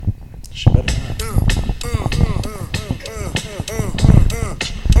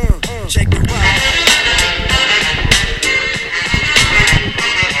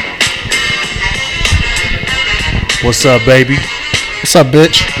What's up, baby? What's up,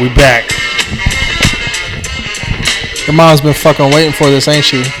 bitch? We back. Your mom's been fucking waiting for this, ain't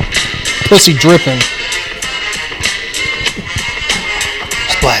she? Pussy dripping.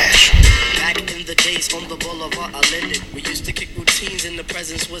 Splash.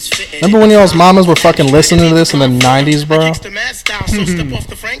 Remember when y'all's mamas were fucking listening to this in the 90s, bro?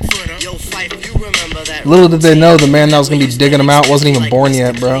 Little did they know the man that was going to be digging them out wasn't even born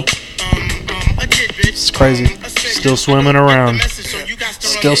yet, bro. It's crazy. Still swimming around.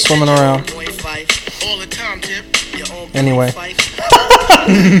 Still swimming around. Anyway.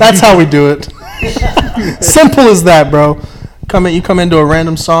 That's how we do it. Simple as that, bro. You come into a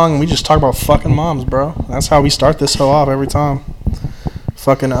random song and we just talk about fucking moms, bro. That's how we start this show off every time.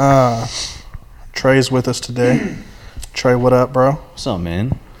 Fucking Trey's with us today. Trey, what up, bro? What's up,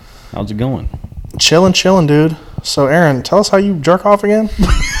 man? How's it going? Chilling, dude. So, Aaron, tell us how you jerk off again.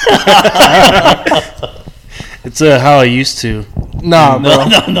 It's how I used to. Nah, bro.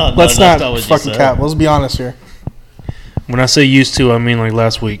 No. Let's not fucking cap. Let's be honest here. When I say used to, I mean like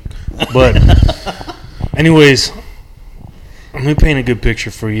last week. But, anyways, let me paint a good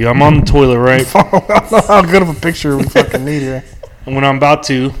picture for you. I'm on the toilet, right? I don't know how good of a picture we fucking need here. And when I'm about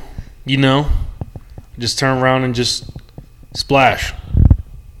to, just turn around and just splash.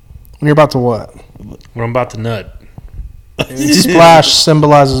 When you're about to what? When I'm about to nut. Splash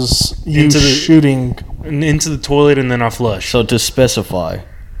symbolizes you shooting into the toilet and then I flush. So to specify,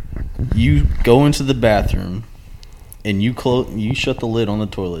 you go into the bathroom and you shut the lid on the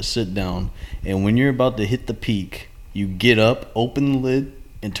toilet, sit down, and when you're about to hit the peak, you get up, open the lid,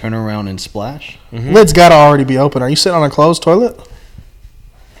 and turn around and splash? Mm-hmm. Lid's got to already be open. Are you sitting on a closed toilet?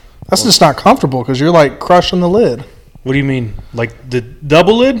 That's just not comfortable because you're like crushing the lid. What do you mean? Like the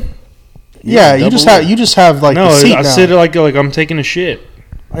double lid? Yeah, you just have like the seat I down. sit like I'm taking a shit.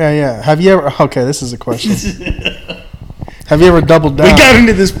 Yeah. Have you ever? Okay, this is a question. Have you ever doubled down? We got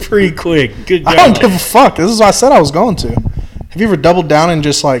into this pretty quick. Good job. I don't give a fuck. This is what I said I was going to. Have you ever doubled down and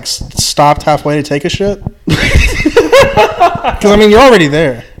just like stopped halfway to take a shit? Because I mean, you're already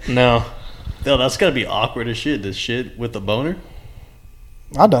there. No, that's gotta be awkward as shit. This shit with a boner.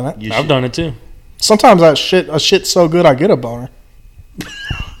 I've done it. I've done it too. Sometimes a shit's so good I get a boner.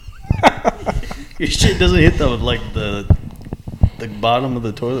 Your shit doesn't hit the bottom of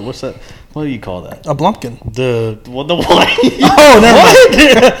the toilet. What's that? What do you call that? A blumpkin. The what? Oh, never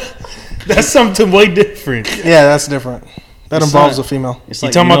mind. That's something way different. Yeah, that's different. That involves a female. You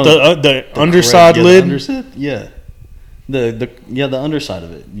talking about the underside lid? Yeah. The underside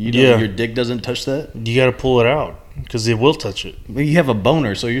of it. Your dick doesn't touch that. You got to pull it out because it will touch it. But you have a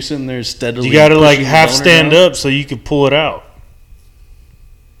boner, so you're sitting there steadily. You got to like half stand up so you can pull it out.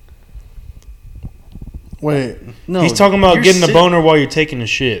 Wait, no. He's talking about getting the boner while you're taking a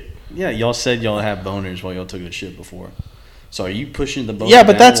shit. Yeah, y'all said y'all have boners while y'all took a shit before. So are you pushing the boner? Yeah,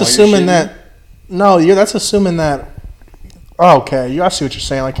 but that's assuming that. No, that's assuming that. Oh, okay, I see what you're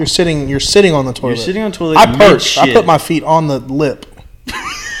saying. Like you're sitting on the toilet. You're sitting on the toilet. I perch. I put my feet on the lip.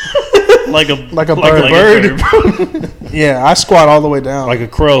 like a bird. Yeah, I squat all the way down. Like a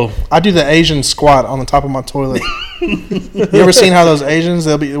crow. I do the Asian squat on the top of my toilet. You ever seen how those Asians,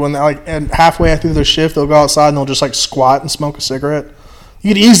 they'll be when they're like and halfway through their shift, they'll go outside and they'll just like squat and smoke a cigarette. You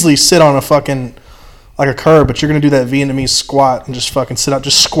could easily sit on a fucking like a curb, but you're gonna do that Vietnamese squat and just fucking sit up,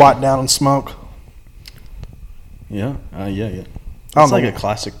 just squat down and smoke. Yeah. That's like a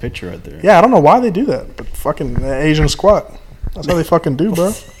classic picture right there. Yeah, I don't know why they do that, but fucking the Asian squat. That's how they fucking do,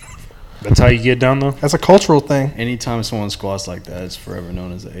 bro. That's how you get down, though? That's a cultural thing. Anytime someone squats like that, it's forever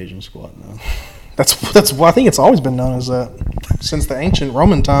known as the Asian squat now. That's I think it's always been known as that since the ancient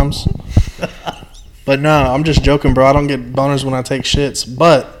Roman times. But no, I'm just joking, bro. I don't get boners when I take shits.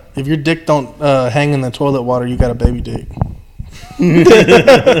 But if your dick don't hang in the toilet water, you got a baby dick.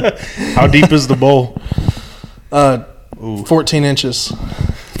 How deep is the bowl? 14 inches.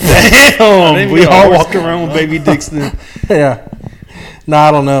 Damn, we all walk around with baby dicks then. Yeah. No,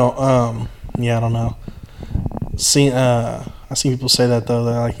 I don't know. I don't know. I see people say that though.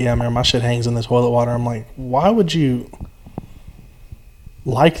 They're like, "Yeah, man, my shit hangs in the toilet water." I'm like, why would you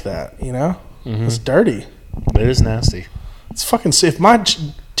like that? You know, It's dirty. It is nasty. It's fucking. If my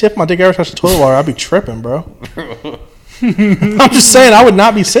tip my dick ever touched the toilet water, I'd be tripping, bro. I'm just saying, I would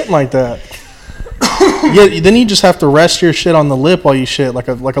not be sitting like that. Yeah, then you just have to rest your shit on the lip while you shit, like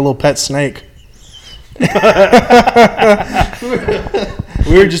a little pet snake.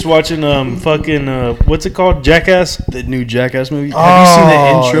 We were just watching what's it called? Jackass? The new Jackass movie. Have you seen the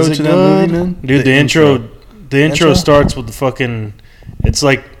intro to that movie, man? Dude, the intro starts with the fucking, it's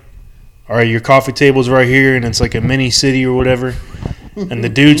like, all right, your coffee table's right here and it's like a mini city or whatever. And the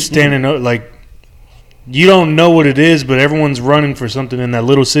dude's standing up like you don't know what it is, but everyone's running for something in that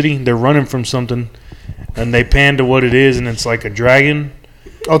little city. They're running from something, and they pan to what it is, and it's like a dragon.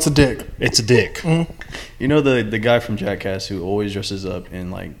 Oh, it's a dick. It's a dick. Mm-hmm. You know the guy from Jackass who always dresses up in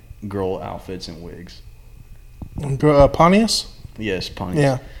like girl outfits and wigs? Pontius? Yes, Pontius.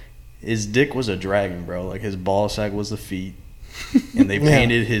 Yeah. His dick was a dragon, bro. Like his ball sack was the feet, and they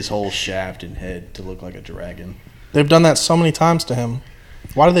painted his whole shaft and head to look like a dragon. They've done that so many times to him.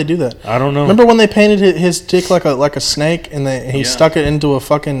 Why do they do that? I don't know. Remember when they painted his dick like a snake, and he stuck it into a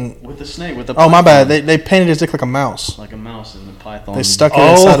fucking with a snake with a python. Oh, my bad. They painted his dick like a mouse. Like a mouse and a python. They stuck it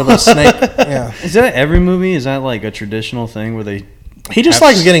inside of a snake. Yeah. Is that every movie? Is that like a traditional thing where they? He just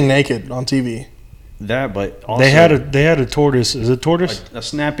likes getting naked on TV. That, but also they had a tortoise. Is it tortoise? A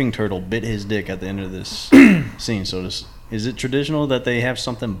snapping turtle bit his dick at the end of this scene. So is it traditional that they have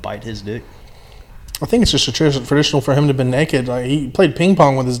something bite his dick? I think it's just a traditional for him to have been naked. Like, he played ping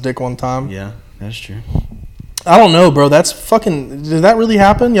pong with his dick one time. Yeah, that's true. I don't know, bro. That's fucking. Did that really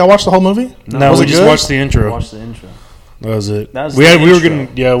happen? Y'all watched the whole movie? No, we just watched the intro. Watch the intro. That was it. That was we were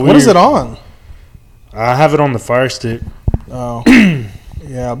getting. Yeah. What is it on? I have it on the Fire Stick. Oh.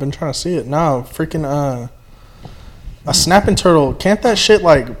 Yeah, I've been trying to see it. No, freaking a snapping turtle. Can't that shit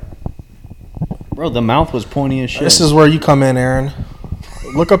like? Bro, the mouth was pointy as shit. This is where you come in, Aaron.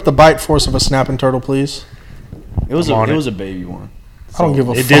 Look up the bite force of a snapping turtle, please. It was a baby one. I don't give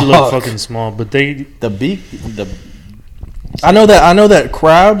a fuck. It did look fucking small, but the beak. I know that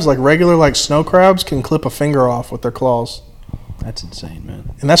crabs, like regular like snow crabs, can clip a finger off with their claws. That's insane,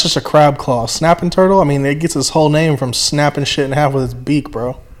 man. And that's just a crab claw. Snapping turtle, I mean, it gets its whole name from snapping shit in half with its beak,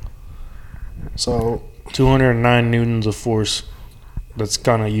 bro. So 209 newtons of force. That's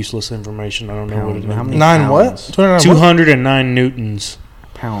kind of useless information. I don't know what it is. How many 9 pounds? what? 209 newtons.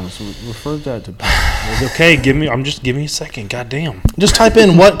 Pounds. Refer that to pounds. It's okay. Give me a second. Goddamn. Just type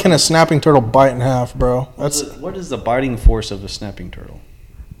in what can a snapping turtle bite in half, bro. What is the biting force of a snapping turtle?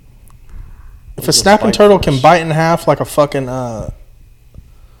 If a snapping turtle can bite in half like a fucking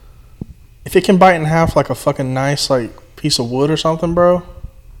if it can bite in half like a fucking nice like piece of wood or something, bro.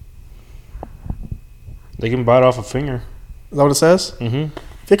 They can bite off a finger. Is that what it says? Mm-hmm.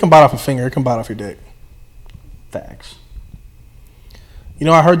 If it can bite off a finger, it can bite off your dick. Facts. You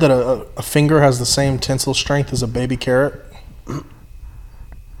know, I heard that a finger has the same tensile strength as a baby carrot.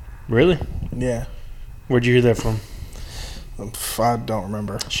 Really? Yeah. Where'd you hear that from? I don't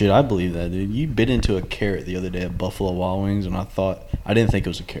remember. Shit, I believe that, dude. You bit into a carrot the other day at Buffalo Wild Wings, and I didn't think it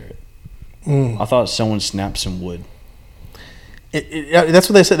was a carrot. I thought someone snapped some wood. That's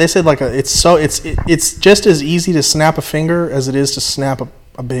what they said. They said like it's just as easy to snap a finger as it is to snap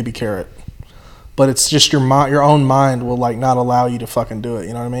a baby carrot, but it's just your own mind will like not allow you to fucking do it.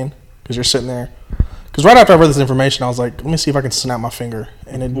 You know what I mean? Because you're sitting there. Because right after I read this information, I was like, let me see if I can snap my finger.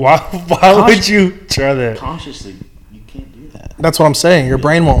 And why would you try that? Consciously, you can't do that. That's what I'm saying. Your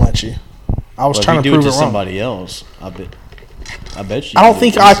brain won't let you. I was trying to prove it wrong. Somebody else, I bet you. I don't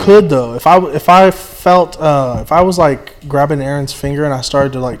think I could though. If I felt if I was like grabbing Aaron's finger and I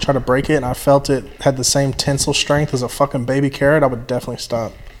started to like try to break it and I felt it had the same tensile strength as a fucking baby carrot, I would definitely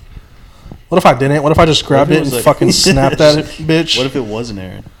stop. What if I didn't? What if I just grabbed it and fucking snapped that bitch? What if it wasn't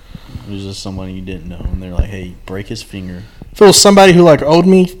Aaron? It was just someone you didn't know, and they're like, "Hey, break his finger." If it was somebody who like owed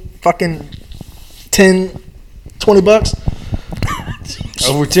me fucking $10, $20,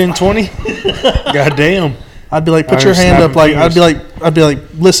 Over 10, 20? Goddamn. I'd be like, put your hand up. Like, I'd be like,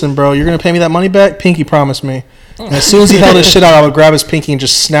 listen, bro, you're gonna pay me that money back. Pinky promised me. And as soon as he held his shit out, I would grab his pinky and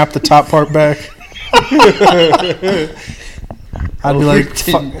just snap the top part back. I'd be like,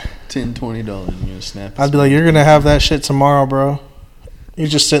 $10, $20. You're gonna snap. I'd be like, you're gonna have that shit tomorrow, bro. You're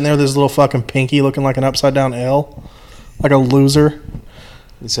just sitting there with his little fucking pinky looking like an upside down L, like a loser.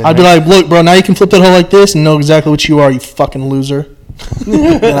 I'd be like, look, bro, now you can flip that hole like this and know exactly what you are, you fucking loser.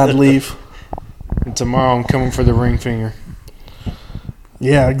 And I'd leave. And tomorrow I'm coming for the ring finger.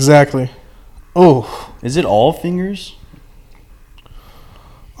 Yeah, exactly. Oh. Is it all fingers?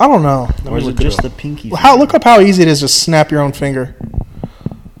 I don't know. Or is it just the pinky finger? Look up how easy it is to snap your own finger.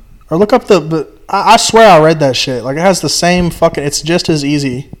 Or look up I swear I read that shit. Like, it has the same fucking... It's just as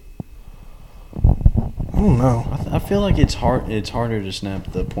easy. I don't know. I feel like it's harder to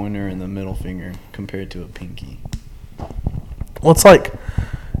snap the pointer and the middle finger compared to a pinky. Well, it's like...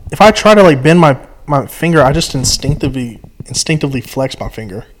 If I try to, like, bend my finger, I just instinctively flex my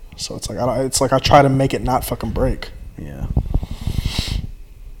finger. So it's like I try to make it not fucking break. Yeah.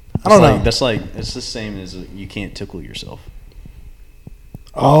 I don't know. It's the same as you can't tickle yourself.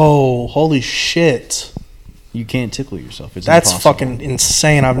 Oh, holy shit. You can't tickle yourself. That's impossible. fucking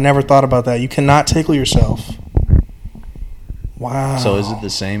insane. I've never thought about that. You cannot tickle yourself. Wow. So is it the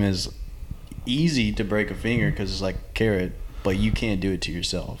same as easy to break a finger because it's like carrot, but you can't do it to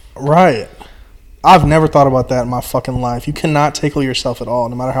yourself. Right. I've never thought about that in my fucking life. You cannot tickle yourself at all,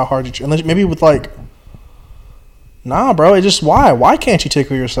 no matter how hard you try. Unless maybe with like, nah, bro. It just why? Why can't you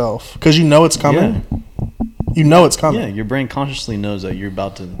tickle yourself? Because you know it's coming. Yeah. You know it's coming. Yeah, your brain consciously knows that you're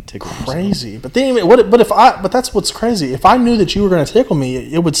about to tickle yourself. Crazy. But then, but that's what's crazy. If I knew that you were going to tickle me,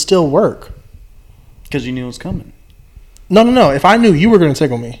 it would still work. Because you knew it was coming. No. If I knew you were going to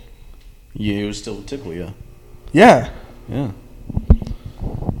tickle me, Yeah, it would still tickle you. yeah. Yeah.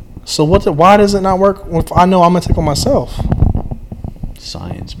 So why does it not work if I know I'm going to tickle myself?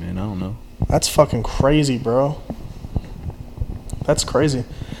 Science, man. I don't know. That's fucking crazy, bro. That's crazy.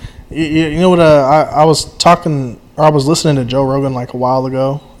 You know what? I was listening to Joe Rogan like a while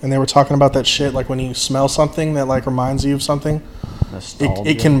ago, and they were talking about that shit. Like when you smell something that like reminds you of something,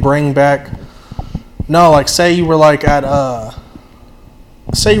 it can bring back. No, like say you were like at a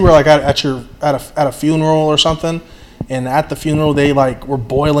funeral or something, and at the funeral they like were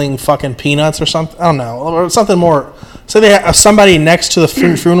boiling fucking peanuts or something. I don't know, or something more. Say they had somebody next to the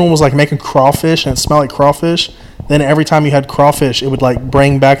funeral was like making crawfish, and it smelled like crawfish. Then every time you had crawfish, it would like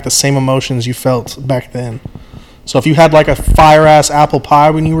bring back the same emotions you felt back then. So if you had like a fire ass apple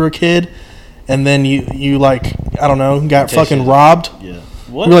pie when you were a kid, and then you like I don't know got fucking robbed. Yeah.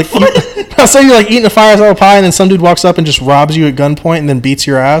 What? You're like say you're like eating a fire ass apple pie, and then some dude walks up and just robs you at gunpoint and then beats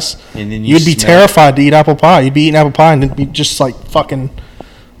your ass. And then you'd be terrified to eat apple pie. You'd be eating apple pie and then be just like fucking.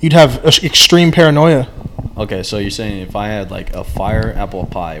 You'd have extreme paranoia. Okay, so you're saying if I had like a fire apple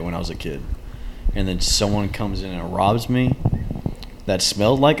pie when I was a kid, and then someone comes in and robs me that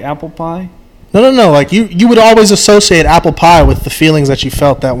smelled like apple pie? No. Like you would always associate apple pie with the feelings that you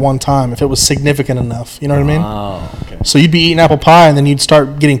felt that one time if it was significant enough. You know what I mean? Oh, okay. So you'd be eating apple pie and then you'd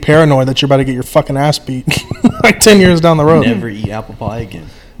start getting paranoid that you're about to get your fucking ass beat like 10 years down the road. Never eat apple pie again.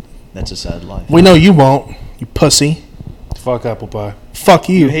 That's a sad life. We know you won't, you pussy. Fuck apple pie. Fuck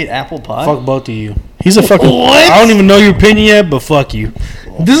you. You hate apple pie? Fuck both of you. He's a fucking... What? I don't even know your opinion yet, but fuck you.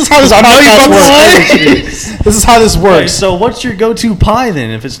 This is how this podcast works. This is how this works. Okay, so what's your go-to pie then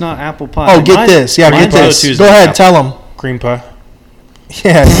if it's not apple pie? Oh, get this. Yeah, get this. Go ahead, tell him. Cream pie.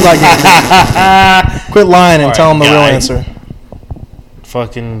 Yeah, you like it. Quit lying and tell him the real answer.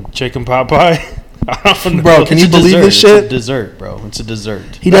 Fucking chicken pot pie. I don't know. Bro, can you believe this shit? It's a dessert, bro. It's a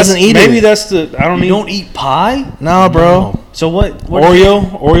dessert. He doesn't eat it. Maybe that's the... I don't You don't eat pie? No, bro. No. So what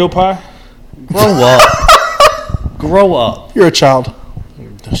Oreo pie? Grow up. Grow up. You're a child.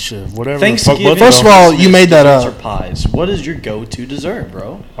 Shit, whatever. Thanksgiving. First of all, you made that desserts up. Or pies. What is your go-to dessert,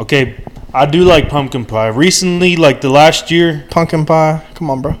 bro? Okay, I do like pumpkin pie. Recently, like the last year... Pumpkin pie. Come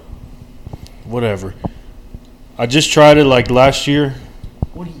on, bro. Whatever. I just tried it like last year.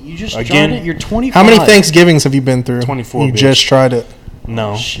 What you just Again? tried it? You're 25. How many Thanksgivings have you been through? 24, You bitch. just tried it.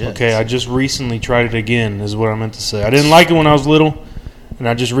 No. Oh, shit. Okay, I just recently tried it again, is what I meant to say. I didn't like it when I was little, and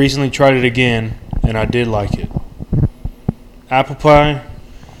I just recently tried it again, and I did like it. Apple pie?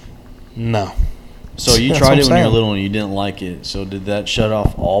 No. So you That's tried what it I'm when you were saying. little and you didn't like it. So did that shut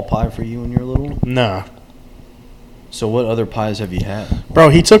off all pie for you when you were little? Nah. So what other pies have you had? Bro,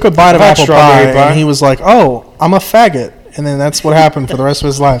 he took a bite of I've had apple strawberry pie, pie. and he was like, oh, I'm a faggot. And then that's what happened for the rest of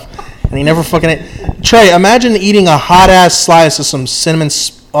his life. And he never fucking ate. Trey, imagine eating a hot-ass slice of some cinnamon...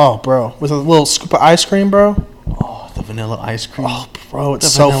 Oh, bro. With a little scoop of ice cream, bro. Oh, the vanilla ice cream. Oh, bro, it's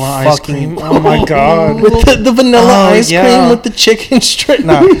The so vanilla ice fucking... cream. Oh, my God. With the vanilla Oh, ice yeah. cream with the chicken strip.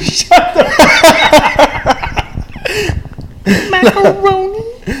 Nah. Macaroni.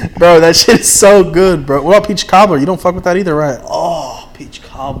 Bro, that shit is so good, bro. What about peach cobbler? You don't fuck with that either, right? Oh, peach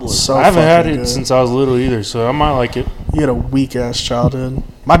cobbler. So I haven't had fucking it good. since I was little either, so I might like it. You had a weak-ass childhood.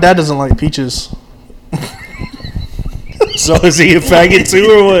 My dad doesn't like peaches. So is he a faggot too,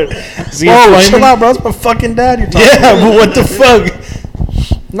 or what? Is he a Whoa, flamer? chill out, bro. It's my fucking dad you're talking Yeah, about. but what the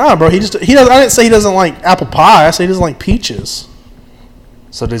fuck? Nah, bro. He does. I didn't say he doesn't like apple pie. I said he doesn't like peaches.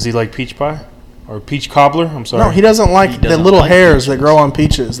 So does he like peach pie? Or peach cobbler? I'm sorry. No, he doesn't like He the doesn't little like hairs peaches. that grow on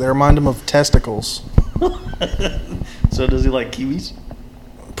peaches. They remind him of testicles. So does he like kiwis?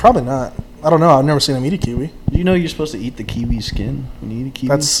 Probably not. I don't know. I've never seen him eat a kiwi. You know you're supposed to eat the kiwi skin when you eat a kiwi?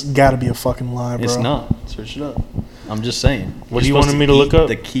 That's got to be a fucking lie, bro. It's not. Search it up. I'm just saying. What do You're you supposed wanted me to look eat up?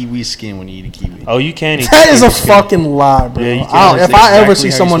 The kiwi skin when you eat a kiwi. Oh, you can eat That the is a kiwi skin. fucking lie, bro. Yeah, you can. If That's I ever exactly see how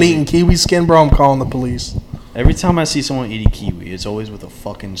you're someone supposed to eating kiwi skin, bro, I'm calling the police. Every time I see someone eat a kiwi, it's always with a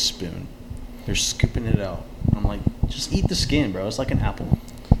fucking spoon. They're scooping it out. I'm like, just eat the skin, bro. It's like an apple.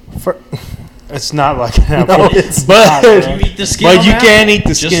 It's not like an apple. No, it's but not, bro. You eat the skin. But on you the can apple, eat the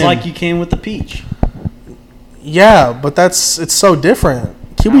just skin. like you can with the peach. Yeah, but it's so different.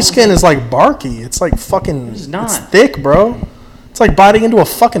 Kiwi skin is like barky. It's like fucking. It's not. It's thick, bro. It's like biting into a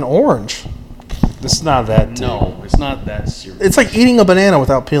fucking orange. It's not that. No, it's not that serious. It's like eating a banana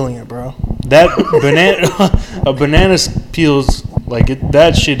without peeling it, bro. That banana, a banana peels like it,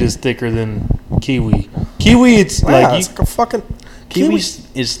 that shit is thicker than kiwi. Kiwi, it's Yeah, it's like a fucking Kiwi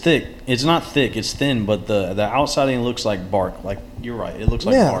is thick. It's not thick. It's thin, but the outside looks like bark. Like you're right. It looks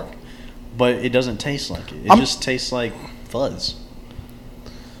like bark, but it doesn't taste like it. It just tastes like fuzz.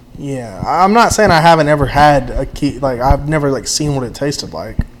 Yeah, I'm not saying I haven't ever had I've never like seen what it tasted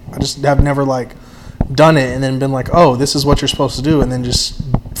like. I just have never like done it and then been like, oh, this is what you're supposed to do, and then just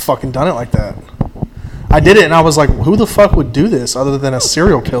fucking done it like that. I did it and I was like, who the fuck would do this other than a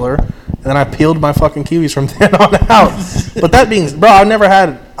serial killer? And then I peeled my fucking kiwis from then on out. But that being, bro, I've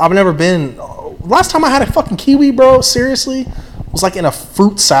never been. Last time I had a fucking kiwi, bro, seriously, was like in a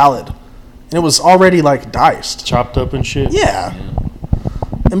fruit salad, and it was already like diced, chopped up and shit. Yeah.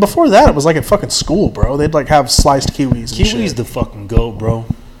 And before that, it was like at fucking school, bro. They'd like have sliced kiwis. And Kiwi's the fucking goat, bro.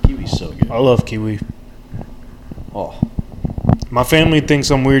 Kiwi's so good. I love kiwi. Oh, my family thinks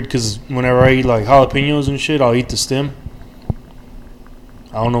I'm weird because whenever I eat like jalapenos and shit, I'll eat the stem.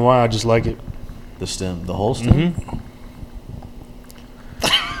 I don't know why. I just like it. the stem, the whole stem. Mm-hmm.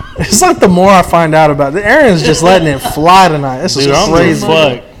 It's like the more I find out about it, Aaron's just letting it fly tonight. This is crazy.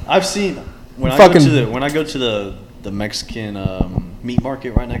 Fuck. I've seen when I go to the Mexican meat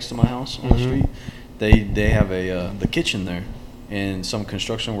market right next to my house on the street. They have the kitchen there, and some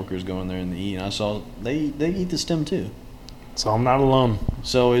construction workers go in there and they eat. And I saw they eat the stem too. So I'm not alone.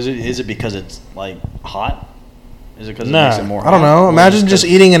 So is it because it's like hot? Is it because it Nah, makes it more hot? I don't know. Or Imagine just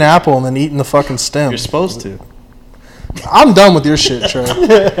 'cause eating an apple and then eating the fucking stem. You're supposed to. I'm done with your shit, Trey.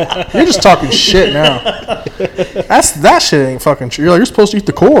 You're just talking shit now. That shit ain't fucking true. You're supposed to eat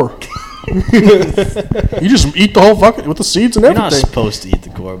the core. You just eat the whole fucking with the seeds and You're everything. not supposed to eat the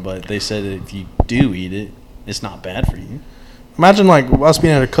core, but they said that if you do eat it, it's not bad for you. Imagine like us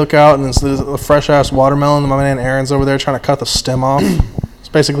being at a cookout and there's a fresh ass watermelon and my man Aaron's over there trying to cut the stem off. It's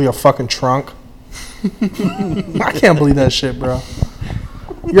basically a fucking trunk. I can't believe that shit, bro.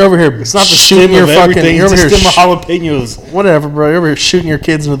 You're over here. It's not the shooting stem your of fucking. everything. You're It's over the here. stem of jalapenos. Whatever, bro. You're over here shooting your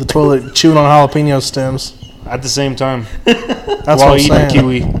kids into the toilet, chewing on jalapeno stems. At the same time, That's while what I'm eating saying.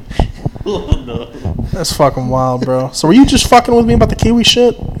 kiwi. That's fucking wild, bro. So were you just fucking with me about the kiwi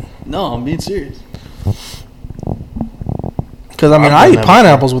shit? No, I'm being serious. Because I mean, I've I done eat that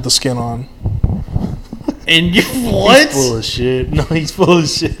pineapples with the skin on. And you He's what? full of shit. No, he's full of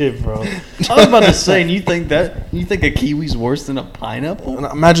shit, bro. I was about to say, and you think a kiwi's worse than a pineapple? And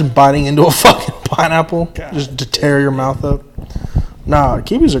imagine biting into a fucking pineapple just to tear your mouth up. Nah,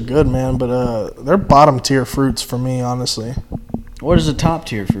 kiwis are good, man, but they're bottom tier fruits for me, honestly. What is the top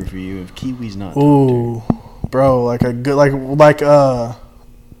tier fruit for you if kiwi's not? Ooh, bro, like a good,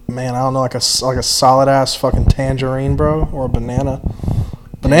 man, I don't know, like a solid ass fucking tangerine, bro, or a banana.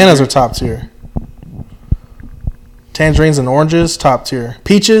 Bananas are top tier. Tangerines and oranges, top tier.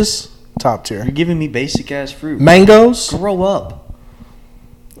 Peaches, top tier. You're giving me basic ass fruit. Mangoes, Grow up.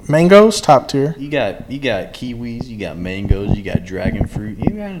 mangoes, top tier. You got kiwis. You got mangoes. You got dragon fruit.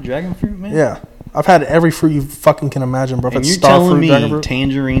 You got a dragon fruit, man? Yeah, I've had every fruit you fucking can imagine, bro. If And it's you're star telling fruit, dragon me fruit.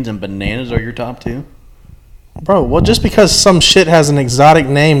 tangerines and bananas are your top two? Bro, well, just because some shit has an exotic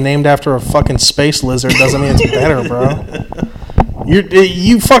name named after a fucking space lizard doesn't mean it's better, bro.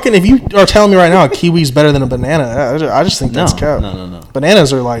 You fucking, if you are telling me right now a kiwi's better than a banana, I just think that's cap. No.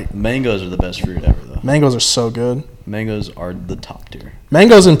 Bananas are like, Mangoes are the best fruit ever, though. mangoes are so good. Mangoes are the top tier.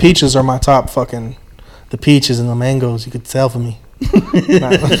 Mangoes and peaches are my top fucking, the peaches and the mangoes, you could tell for me.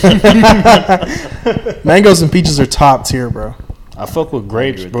 Mangoes and peaches are top tier, bro. I fuck with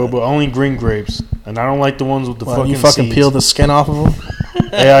grapes, agree with bro, that. but only green grapes. And I don't like the ones with the Well, fucking you fucking seeds. peel the skin off of them?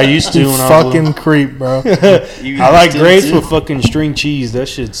 Yeah, I used to You when I was fucking little. creep, bro. I like grapes with fucking string cheese. That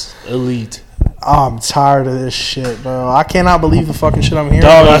shit's elite. Oh, I'm tired of this shit, bro. I cannot believe the fucking shit I'm hearing.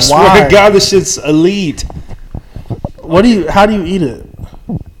 Dog, bro. I swear Why? to God, this shit's elite. How do you eat it?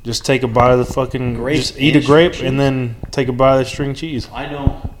 Just take a bite of the fucking... Grape just eat a and grape string and then take a bite of the string cheese. I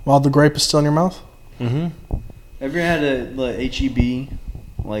don't. While the grape is still in your mouth? Mm-hmm. Have you ever had a HEB,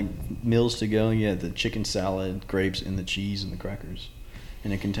 like meals to go? You had the chicken salad, grapes, and the cheese and the crackers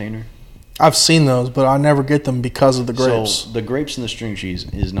in a container. I've seen those, but I never get them because of the grapes. So the grapes and the string cheese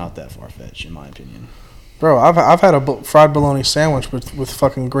is not that far fetched, in my opinion. Bro, I've had a fried bologna sandwich with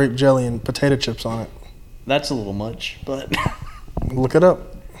fucking grape jelly and potato chips on it. That's a little much, but Look it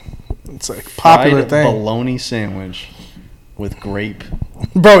up. It's a popular fried thing. bologna sandwich with grape.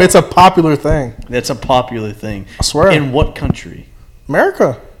 Bro, it's a popular thing. That's a popular thing. I swear. In what country?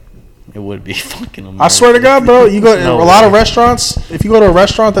 America. It would be fucking America. I swear to God, bro, you go to No a lot of way. restaurants, if you go to a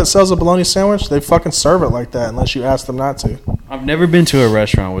restaurant that sells a bologna sandwich, they fucking serve it like that unless you ask them not to. I've never been to a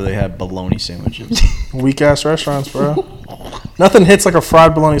restaurant where they have bologna sandwiches. Weak ass restaurants, bro. Nothing hits like a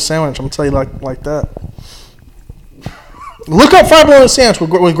fried bologna sandwich. I'm gonna tell you like that. Look up fried bologna sandwich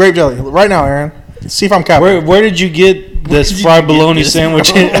with grape jelly right now, Aaron. See if I'm capping. Where did you get this fried bologna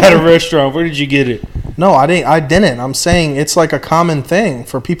sandwich at a restaurant? Where did you get it? No, I didn't. I'm saying it's like a common thing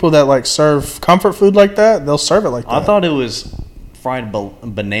for people that like serve comfort food like that. They'll serve it like that. I thought it was fried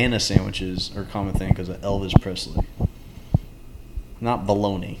banana sandwiches are a common thing because of Elvis Presley. Not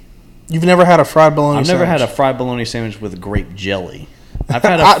bologna. You've never had a fried bologna I've sandwich? never had a fried bologna sandwich with grape jelly. I've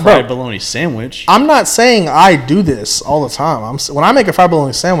had a fried bologna sandwich. I'm not saying I do this all the time. When I make a fried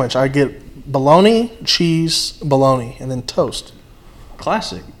bologna sandwich, I get bologna, cheese, bologna, and then toast.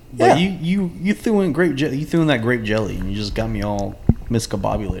 Classic. Yeah. But you threw in grape jelly. You threw in that grape jelly, and you just got me all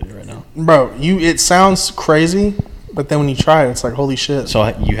miscombobulated right now. Bro, it sounds crazy, but then when you try it, it's like holy shit. So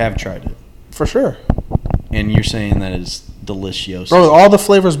you have tried it, For sure. and you're saying that it's delicious. Bro, all the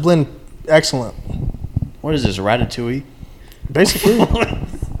flavors blend excellent. What is this, ratatouille? Basically.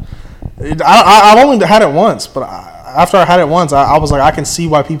 I've only had it once, but after I had it once, I was like, I can see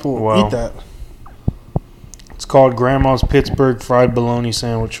why people Wow. eat that. It's called Grandma's Pittsburgh Fried Bologna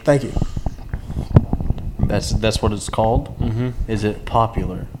Sandwich. Thank you. That's what it's called? Mm-hmm. Is it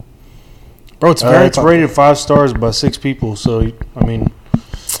popular? Bro, it's very It's rated 5 stars by 6 people, so, I mean...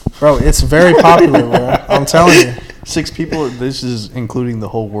 Bro, it's very popular, bro. I'm telling you. 6 people. This is including the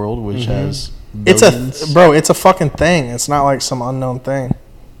whole world, which has It's billions. it's a fucking thing. It's not like some unknown thing.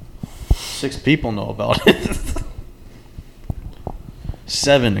 6 people know about it.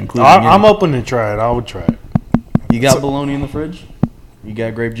 7, including I'm you. open to try it. I would try it. You got bologna in the fridge? You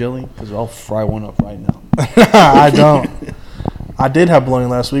got grape jelly? Because I'll fry one up right now. I don't. I did have bologna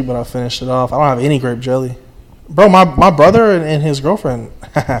last week, but I finished it off. I don't have any grape jelly. Bro, my brother and his girlfriend.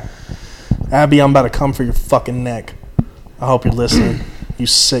 Abby, I'm about to come for your fucking neck. I hope you're listening. You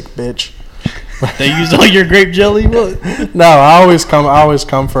sick bitch. They use all your grape jelly? What? No, I always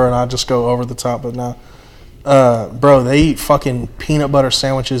come for her and I just go over the top, but no. Bro, they eat fucking peanut butter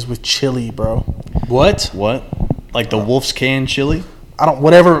sandwiches with chili, bro. What? What? Like the Wolf's Can chili?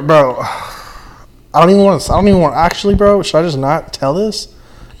 Whatever, bro. I don't even want actually, bro, should I just not tell this?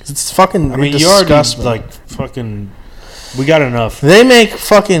 'Cause it's fucking, I mean, you already, like, fucking... We got enough. They make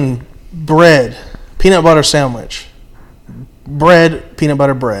fucking bread, peanut butter sandwich. Bread, peanut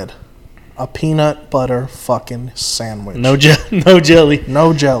butter bread. A peanut butter fucking sandwich. No jelly.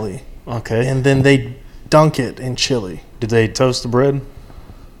 No jelly. Okay. And then they dunk it in chili. Did they toast the bread?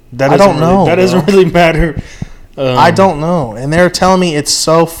 I don't know, That doesn't bro. really matter. I don't know. And they're telling me it's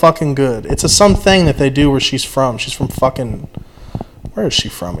so fucking good. It's something that they do where she's from. She's from fucking... Where is she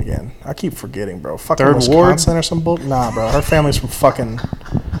from again? I keep forgetting, bro. Fucking Third Wisconsin Ward? or some bull... Nah, bro. Her family's from fucking...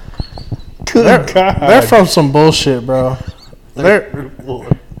 Good God. They're from some bullshit, bro. They're...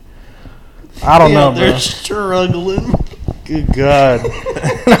 I don't know, They're bro. struggling. Good God.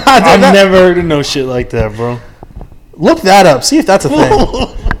 I've never heard of no shit like that, bro. Look that up. See if that's a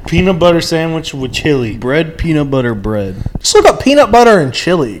thing. Peanut butter sandwich with chili. Bread, peanut butter bread. Just look up peanut butter and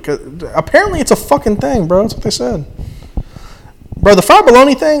chili. 'Cause apparently it's a fucking thing, bro. That's what they said. Bro, the fried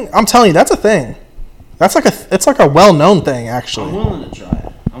bologna thing, I'm telling you, that's a thing. It's like a well-known thing, actually. I'm willing to try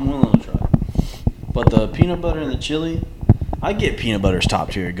it. But the peanut butter and the chili, I get peanut butter's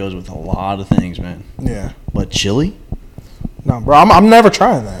top tier. It goes with a lot of things, man. Yeah. But chili? No, bro, I'm never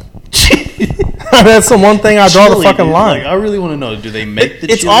trying that. That's the one thing I draw the Chili, fucking dude. line. Like, I really want to know, do they make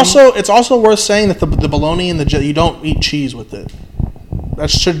the It's chili? it's also worth saying that the bologna and the jelly, you don't eat cheese with it. That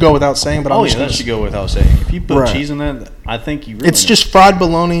should go without saying, but I'm Oh, just yeah, that gonna- should go without saying. If you put Right. cheese in that, I think you ruin It's it. just fried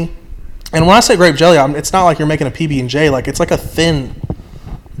bologna. And when I say grape jelly, it's not like you're making a PB&J. Like, it's like a thin,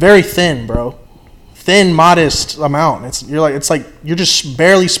 very thin, bro. Thin, modest amount. It's like you're just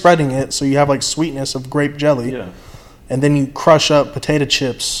barely spreading it, so you have like sweetness of grape jelly. Yeah. And then you crush up potato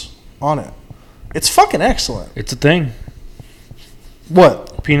chips on it. It's fucking excellent. It's a thing.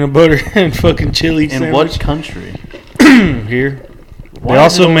 What? Peanut butter and fucking chili In sandwich. what country? Here. They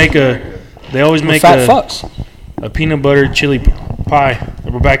also make They always make fat fucks. a peanut butter chili pie.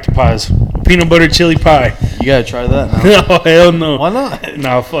 We're back to pies. Peanut butter chili pie. You gotta try that now. No, hell no. Why not?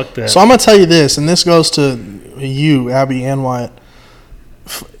 No, fuck that. So I'm gonna tell you this, and this goes to you, Abby and Wyatt.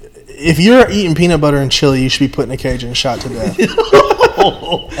 If you're eating peanut butter and chili, you should be put in a cage and shot to death.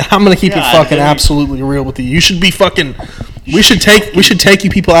 I'm gonna keep it God, fucking dude. absolutely real with you. You should be fucking. We should take you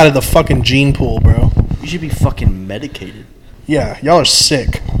people out of the fucking gene pool, bro. You should be fucking medicated. Yeah, y'all are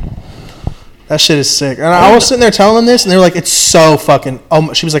sick. That shit is sick. And I was sitting there telling them this, and they were like, "It's so fucking."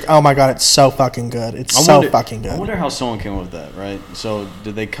 Oh, she was like, "Oh my god, it's so fucking good. It's so fucking good." I wonder how someone came up with that, right? So,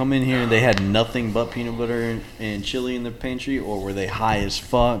 did they come in here and they had nothing but peanut butter and chili in their pantry, or were they high as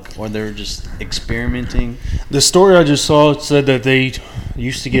fuck, or they were just experimenting? The story I just saw said that they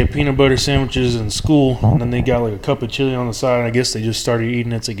used to get peanut butter sandwiches in school, and then they got like a cup of chili on the side, and I guess they just started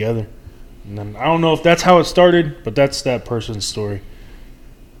eating it together. And then I don't know if that's how it started, but that's that person's story.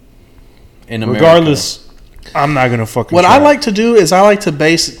 In America. Regardless, I'm not gonna fucking. What try I like to do is I like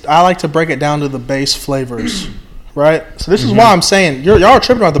to break it down to the base flavors, right? So this is why I'm saying y'all are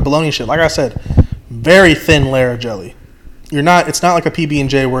tripping about the bologna shit. Like I said, very thin layer of jelly. It's not like a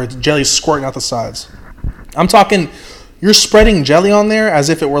PB&J where it's jelly squirting out the sides. I'm talking, you're spreading jelly on there as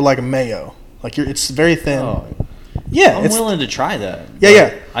if it were like mayo. Like it's very thin. Oh. Yeah, I'm willing to try that.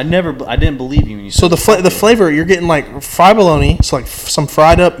 Yeah. I didn't believe you when you said so the flavor, you're getting like fried bologna, so like some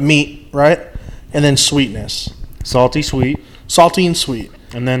fried up meat, right? And then sweetness. salty, sweet, Salty and sweet.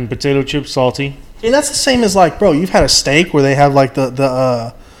 and then potato chips, salty. And that's the same as like, bro, you've had a steak where they have like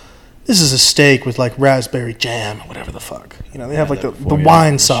this is a steak with like raspberry jam or whatever the fuck. You know, they have like the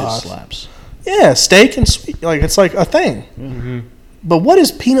wine sauce. Slaps. Yeah, steak and sweet. Like, it's like a thing. Mm-hmm. But what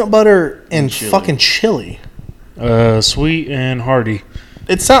is peanut butter and chili. fucking chili? Sweet and hearty.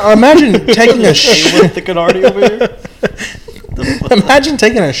 Imagine taking a shit. Thick and hearty over here. Imagine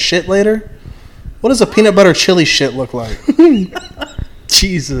taking a shit later. What does a peanut butter chili shit look like?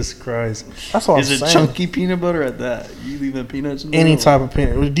 Jesus Christ. That's what Is I'm it saying. chunky peanut butter at that? You leaving peanuts in there? Any type of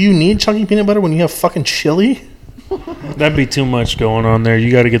peanut. Do you need chunky peanut butter when you have fucking chili? That'd be too much going on there.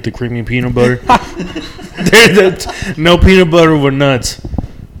 You got to get the creamy peanut butter. No peanut butter with nuts.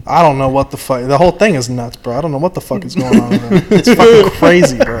 I don't know what the fuck. The whole thing is nuts, bro. I don't know what the fuck is going on there. It's fucking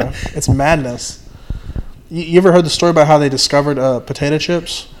crazy, bro. It's madness. You ever heard the story about how they discovered potato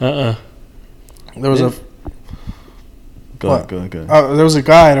chips? Uh-uh. There was Go ahead. there was a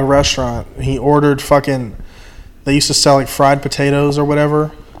guy at a restaurant. He ordered fucking. They used to sell like fried potatoes or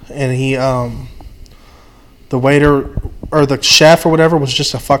whatever, and he the waiter or the chef or whatever was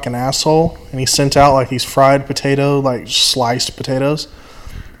just a fucking asshole, and he sent out like these fried potato, like sliced potatoes,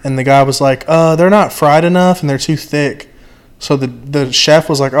 and the guy was like, they're not fried enough and they're too thick. So the chef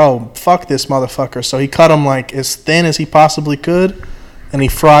was like, oh, fuck this motherfucker. So he cut them like as thin as he possibly could, and he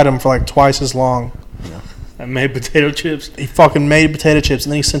fried them for like twice as long. I made potato chips. He fucking made potato chips,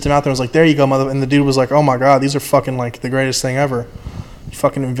 and then he sent them out there and was like, there you go, mother. And the dude was like, oh my god, these are fucking like the greatest thing ever. He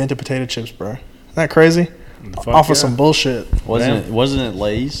fucking invented potato chips, bro. Isn't that crazy? Off of some bullshit. Wasn't it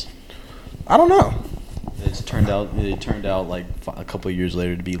Lay's? I don't know. It turned out like a couple of years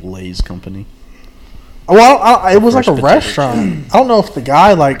later to be Lay's company. Well, it was like a Fresh potato restaurant. I don't know if the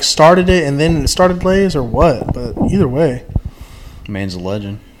guy like started it and then it started Lay's or what, but either way, Man's a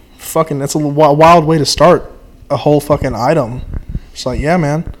legend. fucking that's a wild way to start a whole fucking item. It's like, yeah,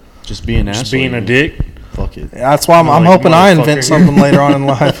 man. Just being an asshole. Just being a dick. Fuck it. That's why I'm Like, hoping I invent motherfucker. something later on in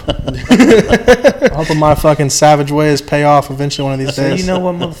life. I'm hoping my fucking savage ways pay off eventually one of these So days. you know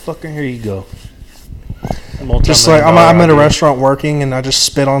what, motherfucker? Here you go. Just like I'm at a restaurant working and I just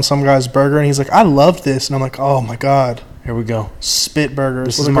spit on some guy's burger and he's like, I loved this, and I'm like, oh my god, Here we go. spit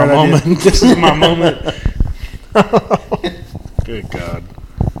burgers. This What is a my great idea. moment. This is my moment. Good God.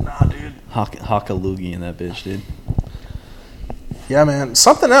 Nah, dude. Hock a loogie in that bitch, dude. Yeah, man.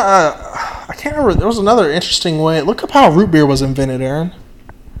 Something I can't remember. There was another interesting way. Look up how root beer was invented, Aaron.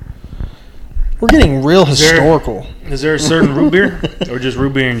 We're getting real historical. Is there a certain root beer or just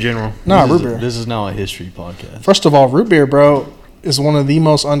root beer in general? No, root beer. This is now a history podcast. First of all, root beer, bro, is one of the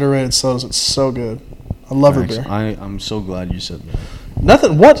most underrated sodas. It's so good. I love root beer. I'm so glad you said that.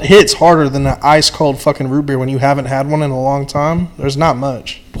 Nothing. What hits harder than an ice cold fucking root beer when you haven't had one in a long time? There's not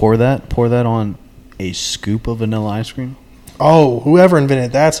much. Pour that on a scoop of vanilla ice cream. Oh, whoever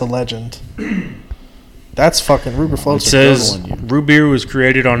invented that's a legend. That's fucking root beer It floats. says root beer was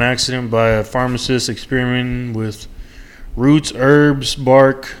created on accident by a pharmacist experimenting with roots, herbs,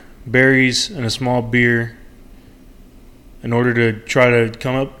 bark, berries, and a small beer in order to try to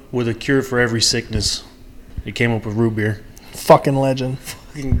come up with a cure for every sickness. He came up with root beer. Fucking legend.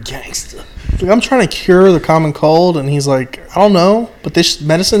 Fucking gangster. Like, I'm trying to cure the common cold, and he's like, I don't know, but this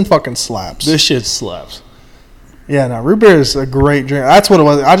medicine fucking slaps. This shit slaps. Yeah, no, root beer is a great drink. That's what it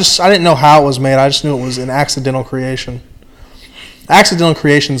was. I didn't know how it was made. I just knew it was an accidental creation. Accidental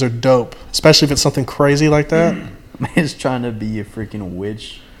creations are dope, especially if it's something crazy like that. Man's trying to be a freaking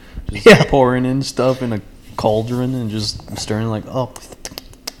witch. Just pouring in stuff in a cauldron and just stirring like, oh,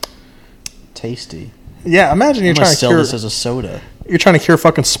 tasty. Yeah, imagine you're I'm gonna trying to sell cure. this as a soda. You're trying to cure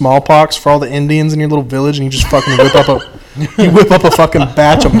fucking smallpox for all the Indians in your little village, and you just fucking whip up a fucking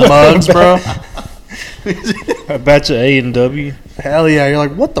batch of mugs, bro. A batch of A&W. Hell yeah! You're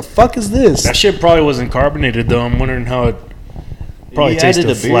like, what the fuck is this? That shit probably wasn't carbonated though. I'm wondering how it probably tasted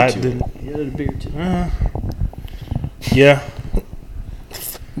added a beer flat. to it. You added a beer to it. Yeah,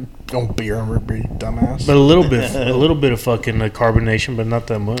 Don't beer and root beer, you dumbass. but a little bit of fucking carbonation, but not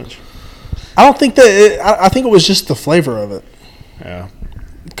that much. I don't think I think it was just the flavor of it. Yeah.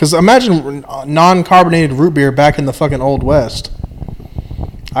 Because imagine non-carbonated root beer back in the fucking Old West.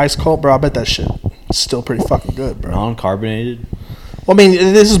 Ice cold, bro. I bet that shit is still pretty fucking good, bro. Non-carbonated. Well, I mean,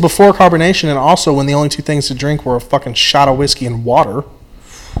 this is before carbonation, and also when the only two things to drink were a fucking shot of whiskey and water,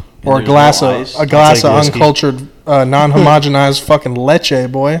 or a there's glass no of ice? whiskey. uncultured, non-homogenized fucking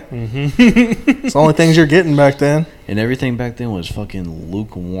leche, boy. It's the only things you're getting back then. And everything back then was fucking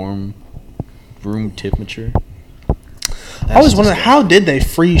lukewarm, room temperature. I always wondered, how did they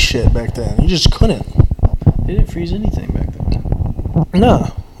freeze shit back then? You just couldn't. They didn't freeze anything back then. No.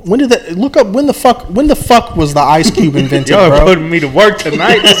 When did that? Look up when the fuck was the ice cube invented, Y'all are bro? putting me to work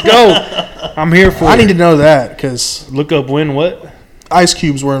tonight. Let's go. I'm here for I it. need to know that because Look up when what? ice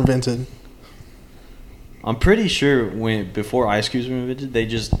cubes were invented. I'm pretty sure before ice cubes were invented, they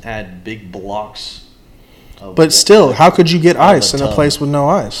just had big blocks. But still, how could you get Out of ice a in a tub. place with no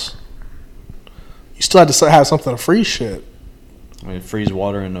ice? You still had to have something to freeze shit. I mean, freeze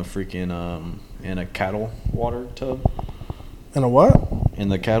water in a freaking in a cattle water tub. In a what? In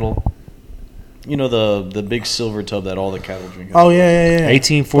the cattle, you know the big silver tub that all the cattle drink. Oh yeah.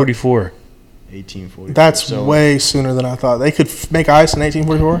 1844. 1840. That's So, way sooner than I thought. They could make ice in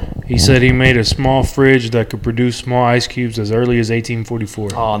 1844. He said he made a small fridge that could produce small ice cubes as early as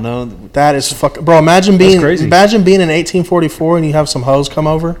 1844. Oh no! That is fucking bro. Imagine being in crazy. 1844 and you have some hoes come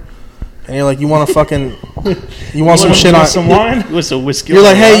over, and you're like, you want to fucking, you want some shit on some wine? With some whiskey. You're on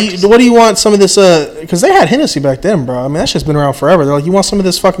like, the hey, rocks? what do you want? Some of this, because they had Hennessy back then, bro. I mean, that shit's been around forever. They're like, you want some of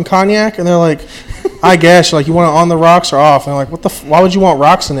this fucking cognac? And they're like, I guess. You're like, you want it on the rocks or off? And they're like, why would you want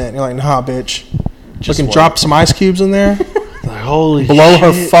rocks in it? And you're like, nah, bitch. Just Fucking what? drop some ice cubes in there. Like, holy Blow shit.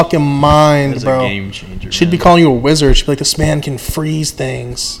 her fucking mind, That's bro. a game changer. She'd be man. calling you a wizard. She'd be like, this man can freeze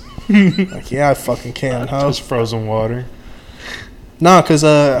things. Like, yeah, I fucking can, huh? Just frozen water. No, because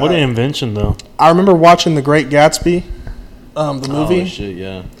What an invention, though. I remember watching The Great Gatsby, the movie. Oh shit!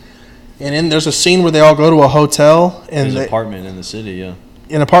 Yeah. And then there's a scene where they all go to a hotel and There's an they, apartment in the city. Yeah.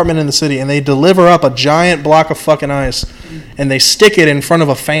 an apartment in the city, and they deliver up a giant block of fucking ice, and they stick it in front of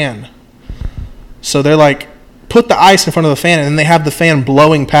a fan. So they're like, put the ice in front of the fan, and then they have the fan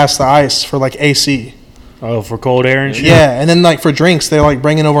blowing past the ice for like AC. Oh, for cold air and shit? Yeah, and then like for drinks, they're like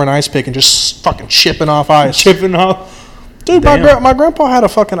bringing over an ice pick and just fucking chipping off ice. Chipping off. Dude, Damn. my grandpa had a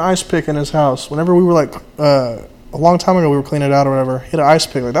fucking ice pick in his house. Whenever we were like, a long time ago, we were cleaning it out or whatever. He had an ice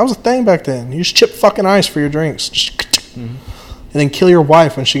pick. Like, that was a thing back then. You just chip fucking ice for your drinks. Just and then kill your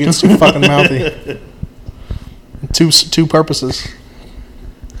wife when she gets too fucking mouthy. Two purposes.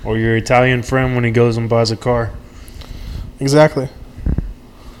 Or your Italian friend when he goes and buys a car. Exactly.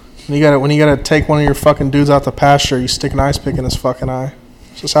 When you gotta take one of your fucking dudes out the pasture, you stick an ice pick in his fucking eye.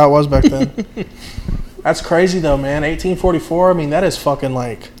 That's just how it was back then. That's crazy though, man. 1844. I mean, that is fucking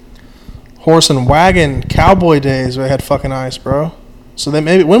like horse and wagon cowboy days. Where they had fucking ice, bro. So then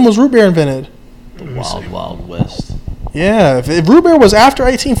maybe when was root beer invented? Wild West. Yeah, if root beer was after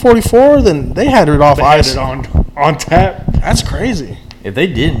 1844, then they had it off They had ice. it on tap. That's crazy. If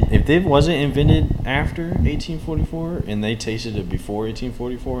it wasn't invented after 1844 and they tasted it before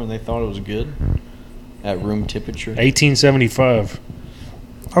 1844 and they thought it was good at room temperature, 1875.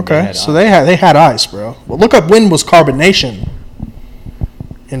 Okay, had so ice. they had ice, bro. Well, look up when was carbonation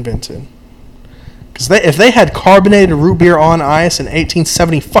invented. Because if they had carbonated root beer on ice in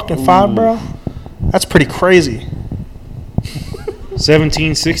 1875, bro, that's pretty crazy.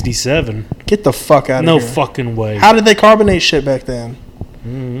 1767. Get the fuck out of No here. fucking way. How did they carbonate shit back then?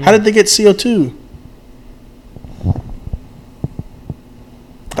 How did they get CO2?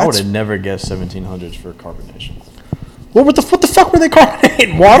 I would have never guessed 1700s for carbonation. What the fuck were they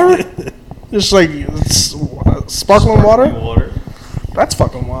carbonating? Water? Just like sparkling water? That's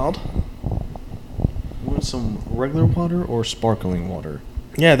fucking wild. You want some regular water or sparkling water?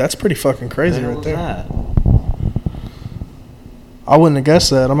 Yeah, that's pretty fucking crazy right there. That? I wouldn't have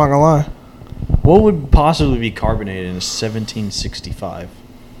guessed that. I'm not gonna lie. What would possibly be carbonated in 1765?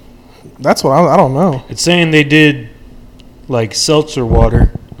 That's what I don't know. It's saying they did like seltzer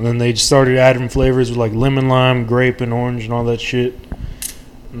water, and then they started adding flavors with like lemon, lime, grape, and orange, and all that shit.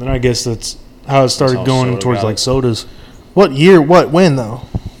 And then I guess that's how it started how going soda towards got like it. sodas. What year? When though?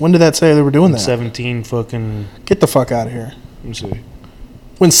 When did that say they were doing that? 17 fucking. Get the fuck out of here. Let me see.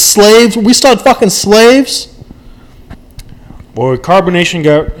 When we started fucking slaves. Well, carbonation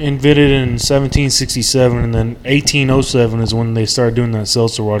got invented in 1767, and then 1807 is when they started doing that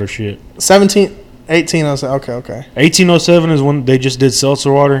seltzer water shit. 18, I was like, okay. 1807 is when they just did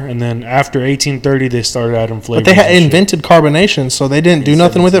seltzer water, and then after 1830 they started adding flavors. But they had invented carbonation, so they didn't do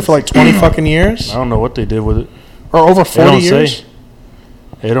nothing with it for like 20 fucking years? I don't know what they did with it. Or over 40 years? Say.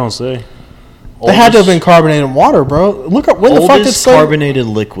 They don't say. They had to have been carbonated water, bro. Look up when the fuck did slavery... carbonated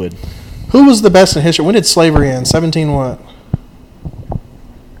liquid. Who was the best in history? When did slavery end? 17 what?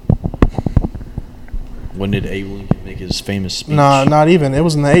 When did Abe Lincoln make his famous speech? Nah, not even. It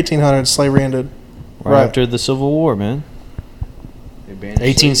was in the 1800s slavery ended. Right after the Civil War, man.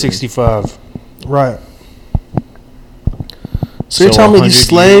 1865. Right. So you're telling me these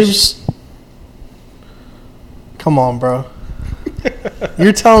slaves... Come on, bro.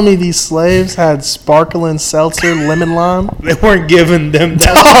 You're telling me these slaves had sparkling seltzer lemon lime? They weren't giving them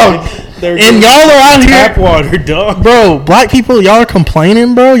that. And y'all are out here... Tap water, dog. Bro, black people, y'all are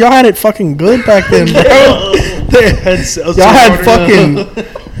complaining, bro? Y'all had it fucking good back then, bro. They had seltzer y'all had water. fucking...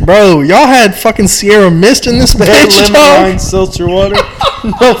 Bro, y'all had fucking Sierra Mist in this bitch, lemon dog. lime seltzer water?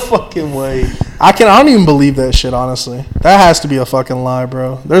 No fucking way. I don't even believe that shit, honestly. That has to be a fucking lie,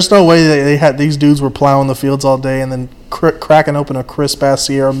 bro. There's no way they had... These dudes were plowing the fields all day and then cracking open a crisp-ass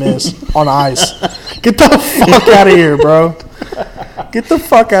Sierra Mist on ice. Get the fuck out of here, bro. Get the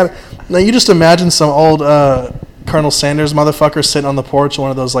fuck out of... Now, you just imagine some old Colonel Sanders motherfucker sitting on the porch of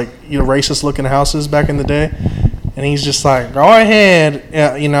one of those, like, racist-looking houses back in the day. And he's just like, go ahead,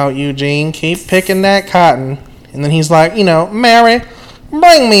 Eugene, keep picking that cotton. And then he's like, Mary,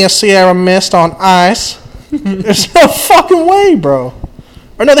 bring me a Sierra Mist on ice. There's no fucking way, bro.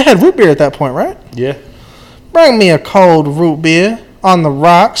 Or no, they had root beer at that point, right? Yeah. Bring me a cold root beer on the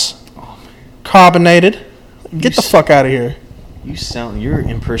rocks, carbonated. Get the fuck out of here. Your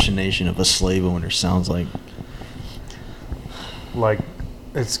impersonation of a slave owner sounds like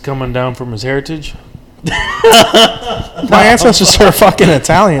it's coming down from his heritage. My ancestors are fucking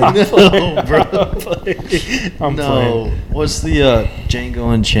Italian. No, bro. I'm playing. What's the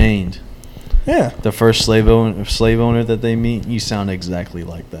Django Unchained? Yeah. The first slave owner that they meet. You sound exactly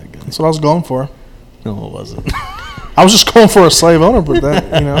like that guy. That's what I was going for. No, it wasn't. I was just going for a slave owner, but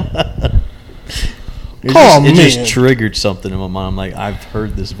that, It just triggered something in my mind. I'm like, I've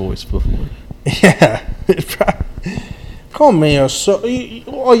heard this voice before. Yeah. Come here, so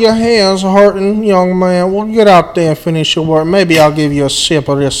your hands hurting, young man. Well, get out there and finish your work. Maybe I'll give you a sip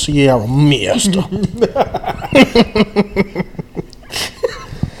of this Sierra Mist. You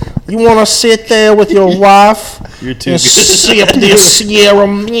want to sit there with your wife You're too and good. sip this Sierra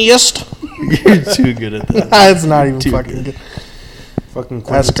Mist? You're too good at that. It's not even fucking good. Fucking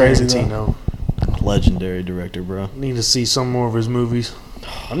That's Quentin crazy, Tarantino. Legendary director, bro. Need to see some more of his movies.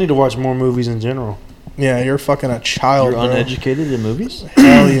 I need to watch more movies in general. Yeah, you're fucking a child, You're bro. uneducated in movies?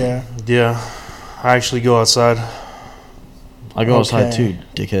 Hell yeah. Yeah. I actually go outside. I go outside too,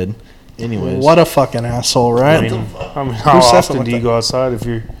 dickhead. Anyways. What a fucking asshole, right? How Who often says something do you like go outside if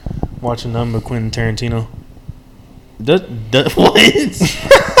you're watching nothing but Quentin Tarantino? What?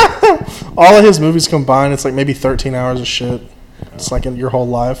 All of his movies combined, it's like maybe 13 hours of shit. It's like in your whole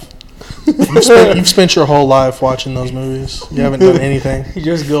life. You've spent your whole life watching those movies. You haven't done anything. You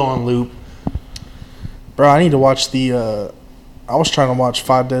just go on loop. Bro, I need to watch I was trying to watch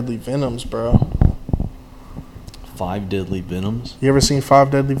 5 Deadly Venoms, bro. 5 Deadly Venoms? You ever seen 5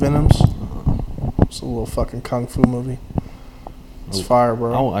 Deadly Venoms? It's a little fucking kung fu movie. It's fire,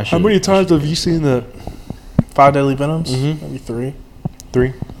 bro. How many times have you seen that? 5 Deadly Venoms? Mm-hmm. Maybe 3.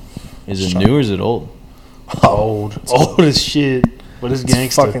 3. Is it new or is it old? Old as shit. But it's gangsta.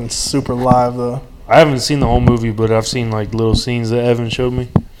 It's fucking super live, though. I haven't seen the whole movie, but I've seen like little scenes that Evan showed me.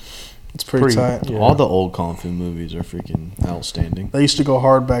 It's pretty tight. Yeah. All the old kung fu movies are freaking outstanding. They used to go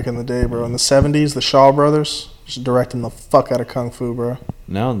hard back in the day, bro. In the 70s, the Shaw Brothers just directing the fuck out of kung fu, bro.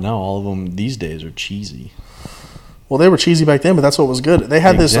 Now all of them these days are cheesy. Well, they were cheesy back then, but that's what was good. They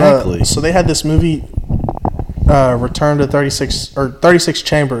had Exactly. this. So they had this movie, Return to 36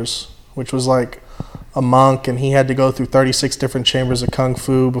 Chambers, which was like a monk, and he had to go through 36 different chambers of kung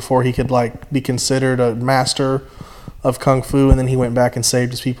fu before he could like be considered a master of kung fu, and then he went back and saved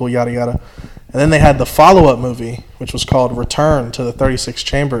his people, yada yada. And then they had the follow-up movie, which was called Return to the 36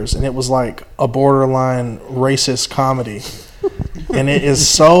 Chambers, and it was like a borderline racist comedy. And it is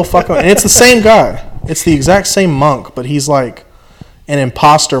so fucking... And it's the same guy. It's the exact same monk, but he's like an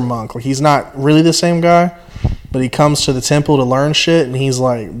imposter monk. Like, he's not really the same guy, but he comes to the temple to learn shit, and he's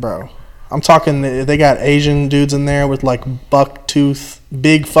like, bro, I'm talking, they got Asian dudes in there with like buck tooth,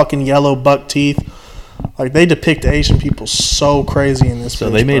 big fucking yellow buck teeth. Like, they depict Asian people so crazy in this. So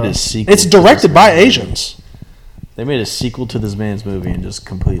bitch, they made bro. a sequel. It's directed by Asians. They made a sequel to this man's movie and just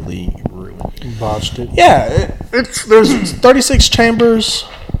completely ruined it. Botched it. Yeah, there's 36 chambers,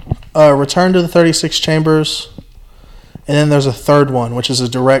 Return to the 36 Chambers, and then there's a third one, which is a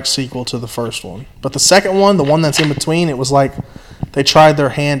direct sequel to the first one. But the second one, the one that's in between, it was like they tried their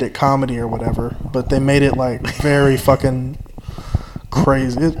hand at comedy or whatever, but they made it like very fucking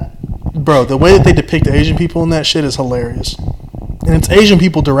crazy. Bro, the way that they depict Asian people in that shit is hilarious. And it's Asian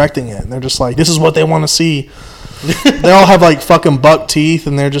people directing it, and they're just like, this is what they want to see. They all have like fucking buck teeth,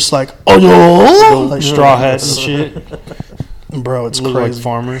 and they're just like, oh yo, like Straw hats and shit. Bro, it's Look crazy. like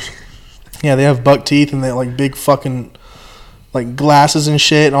farmers. Yeah, they have buck teeth, and they like big fucking like glasses and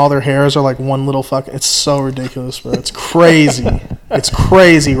shit, and all their hairs are like one little fucking. It's so ridiculous, bro. It's crazy. It's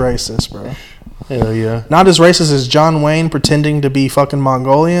crazy racist, bro. Hell yeah. Not as racist as John Wayne pretending to be fucking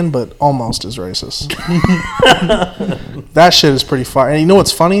Mongolian, but almost as racist. That shit is pretty fire. And you know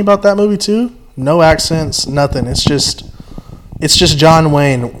what's funny about that movie too? No accents, nothing. It's just John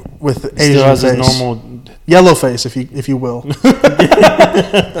Wayne with Asian Still has his face. normal. Yellow face, if you will.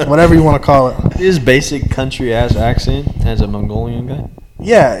 Whatever you want to call it. His basic country ass accent as a Mongolian guy.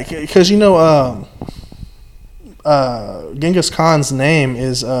 Yeah, because you know, Genghis Khan's name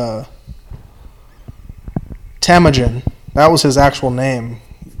is Temujin. That was his actual name.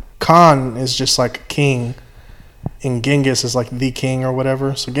 Khan is just like king, and Genghis is like the king or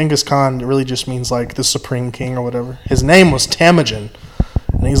whatever. So Genghis Khan really just means like the supreme king or whatever. His name was Temujin,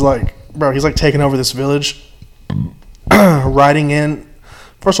 and he's like, bro, he's like taking over this village, riding in.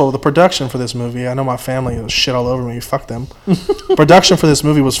 First of all, the production for this movie, I know my family was shit all over me. Fuck them. Production for this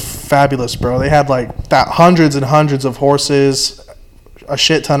movie was fabulous, bro. They had like hundreds and hundreds of horses, a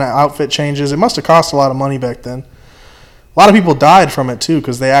shit ton of outfit changes. It must have cost a lot of money back then. A lot of people died from it too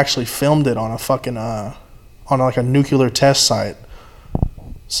because they actually filmed it on a fucking on like a nuclear test site.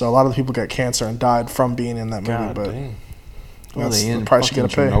 So a lot of the people got cancer and died from being in that movie. God but dang. that's They the in price you gotta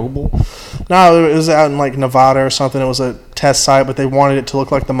fucking pay. Chernobyl? No, it was out in like Nevada or something. It was a test site, but they wanted it to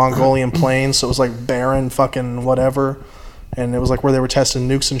look like the Mongolian plains, so it was like barren fucking whatever. And it was like where they were testing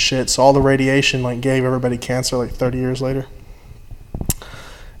nukes and shit. So all the radiation like gave everybody cancer like 30 years later.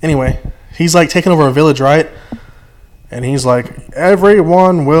 Anyway, he's like taking over a village, right? And he's like,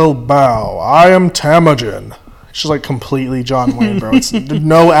 everyone will bow. I am Temujin. It's just like completely John Wayne, bro. It's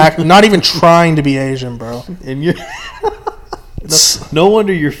no act, not even trying to be Asian, bro. And you're no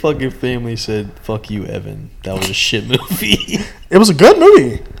wonder your fucking family said, fuck you, Evan. That was a shit movie. It was a good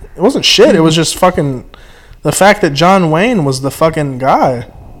movie. It wasn't shit. It was just fucking the fact that John Wayne was the fucking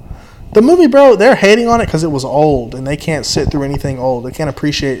guy. The movie, bro, they're hating on it because it was old, and they can't sit through anything old. They can't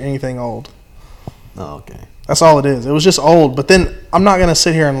appreciate anything old. Oh, okay. That's all it is. It was just old. But then I'm not going to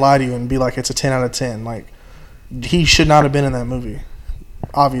sit here and lie to you and be like it's a 10 out of 10. Like, he should not have been in that movie.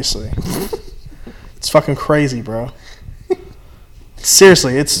 Obviously. It's fucking crazy, bro.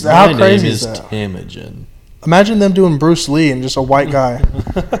 Seriously, it's My how name crazy is is that? Temujin. Imagine them doing Bruce Lee and just a white guy.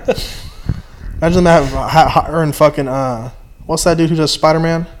 Imagine them hiring fucking what's that dude who does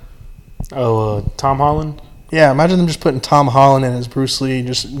Spider-Man? Tom Holland. Yeah, imagine them just putting Tom Holland in as Bruce Lee,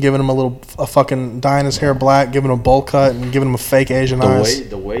 just giving him a fucking dyeing his hair black, giving him a bowl cut, and giving him a fake Asian eyes.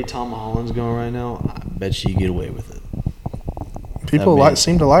 The way Tom Holland's going right now, I bet you get away with it. People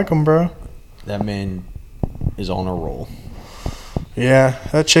seem to like him, bro. That man is on a roll. Yeah,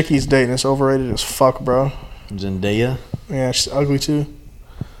 that chick he's dating is overrated as fuck, bro. Zendaya. Yeah, she's ugly too.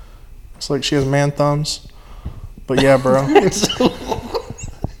 It's like she has man thumbs. But yeah, bro.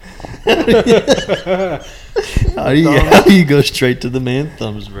 How do you go straight to the man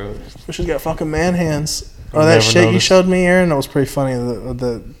thumbs, bro? She's got fucking man hands. Oh, I've that never shit you noticed. showed me, Aaron, that was pretty funny.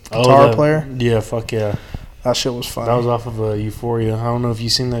 The guitar player. Yeah, fuck yeah. That shit was funny. That was off of Euphoria. I don't know if you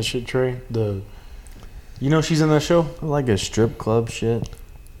seen that shit, Trey. You know she's in that show? Like a strip club shit.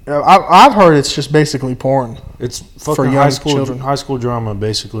 I've heard it's just basically porn It's For fucking young high school children. high school drama,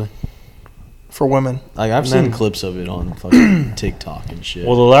 basically. for women. Like I've And seen then- clips of it on fucking TikTok and shit.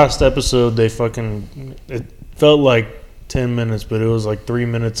 Well, the last episode, it felt like 10 minutes, but it was like 3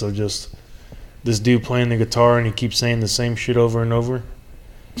 minutes of just this dude playing the guitar and he keeps saying the same shit over and over.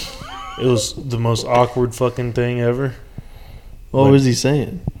 It was the most awkward fucking thing ever. What was he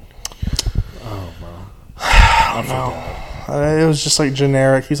saying? Oh, bro. I don't know. It was just like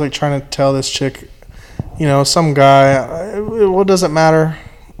generic. He's like trying to tell this chick, some guy. What does it matter?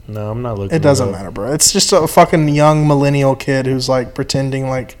 No, I'm not looking. It doesn't matter, bro. It's just a fucking young millennial kid who's like pretending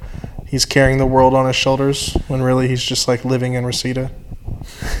like he's carrying the world on his shoulders when really he's just like living in Reseda.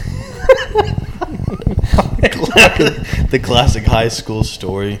 The classic high school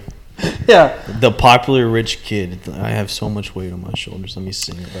story. Yeah. The popular rich kid. I have so much weight on my shoulders. Let me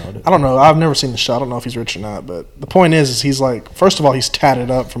sing about it. I don't know. I've never seen the show. I don't know if he's rich or not. But the point is he's like, first of all, he's tatted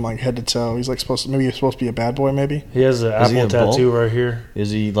up from like head to toe. He's like he's supposed to be a bad boy, maybe. He has an apple tattoo right here.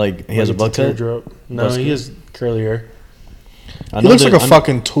 Is he like he has a butt cut? No, he has curly hair. He looks like a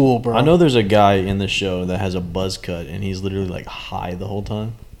fucking tool, bro. I know there's a guy in the show that has a buzz cut, and he's literally like high the whole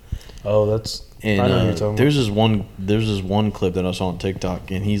time. Oh, that's. And I know what you're talking there's this one clip that I saw on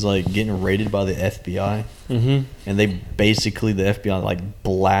TikTok, and he's like getting raided by the FBI, Mm-hmm. and they basically the FBI like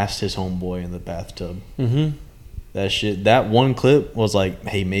blast his homeboy in the bathtub. Mm-hmm. That one clip was like,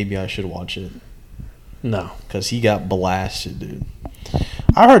 hey, maybe I should watch it. No, because he got blasted, dude.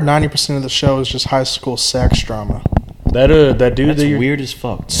 I heard 90% of the show is just high school sex drama. That dude. That's weird as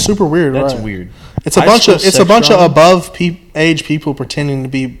fuck. Man. Super weird. That's right? weird. It's a bunch of above age people pretending to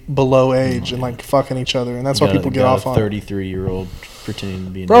be below age and like fucking each other, and that's what people get off on. 33-year-old pretending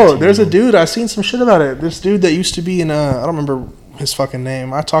to be an bro. There's a dude. I seen some shit about it. This dude that used to be in I don't remember his fucking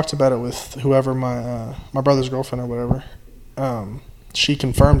name. I talked about it with whoever my brother's girlfriend or whatever. She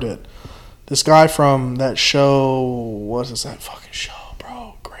confirmed it. This guy from that show. What is that fucking show,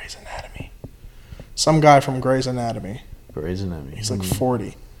 bro? Grey's Anatomy. Some guy from Grey's Anatomy. Grey's Anatomy. He's like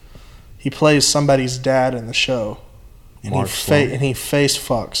 40. He plays somebody's dad in the show, and he face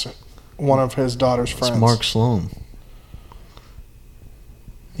fucks one of his daughter's friends. It's Mark Sloan.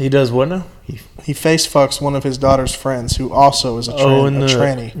 He does what now? He face fucks one of his daughter's friends, who also is a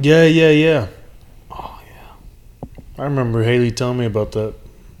tranny. Yeah. Oh yeah. I remember Haley telling me about that.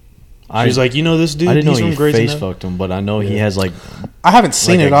 She's like, you know this dude? I didn't know he from Grey's face Anatomy? fucked him, but I know he has like. I haven't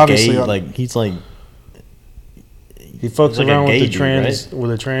seen like it, obviously. Like he's like. He fucks like around a with the dude, trans right? with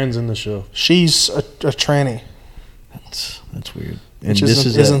a trans in the show. She's a tranny. That's weird. And Which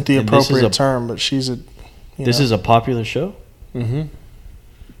isn't the appropriate term, but she's a. This is a popular show. Mm-hmm.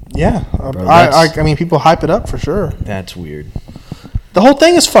 Yeah, Bro, I mean, people hype it up for sure. That's weird. The whole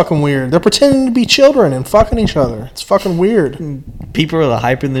thing is fucking weird. They're pretending to be children and fucking each other. It's fucking weird. People are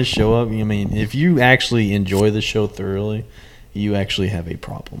hyping this show up. I mean, if you actually enjoy the show thoroughly, you actually have a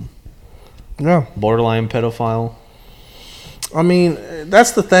problem. Yeah. Borderline pedophile. I mean,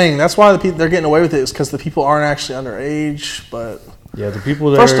 that's the thing. That's why they're getting away with it, is because the people aren't actually underage. But yeah, the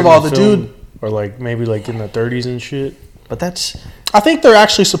people that first of all, the dude are like maybe like in their 30s and shit. But that's. I think they're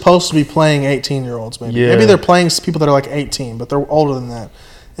actually supposed to be playing 18-year-olds. Maybe they're playing people that are like 18, but they're older than that.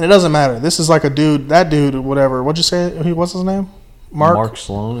 And it doesn't matter. This is like a dude. That dude, whatever. What'd you say? What's his name? Mark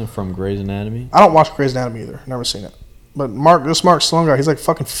Sloan from Grey's Anatomy. I don't watch Grey's Anatomy either. Never seen it. But this Mark Sloan guy, he's like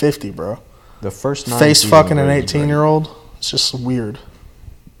fucking 50, bro. The first 9 face fucking an 18-year-old. It's just weird.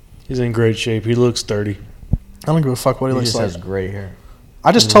 He's in great shape. He looks 30. I don't give a fuck what he looks just like. has gray hair.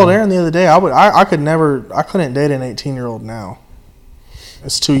 I just told Aaron the other day I couldn't date an 18-year-old now.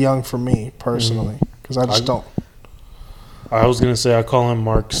 It's too young for me personally, because I just don't. I was gonna say I call him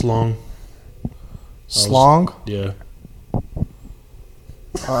Mark Slong. Slong? Yeah.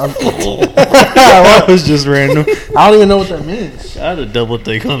 That was just random. I don't even know what that means. I had a double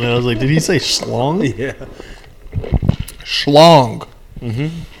take on that. I was like, did he say schlong? Yeah. Schlong.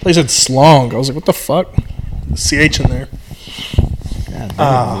 Mm-hmm. He said slong. I was like, what the fuck? CH in there.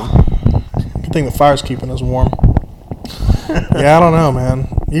 Good thing the fire's keeping us warm. Yeah, I don't know, man.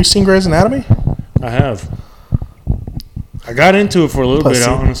 You seen Grey's Anatomy? I have. I got into it for a little bit,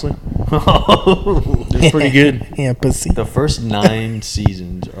 honestly. It's pretty good. Yeah, pussy. The first 9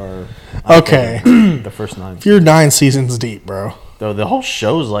 seasons are okay. The first 9. If you're 9 seasons deep, bro. Though the whole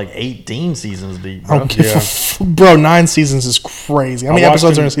show's like 18 seasons deep, bro. Bro, 9 seasons is crazy. How many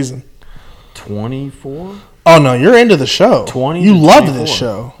episodes are in a season? 24. Oh no, you're into the show. 20. You loved this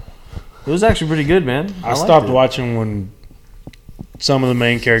show. It was actually pretty good, man. I stopped watching when some of the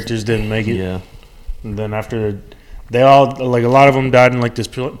main characters didn't make it. Yeah. And then after they all, like a lot of them died in like this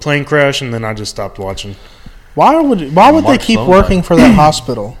plane crash, and then I just stopped watching. Why would they keep working for that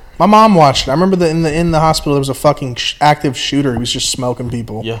hospital? My mom watched it. I remember that in the hospital there was a fucking active shooter. He was just smoking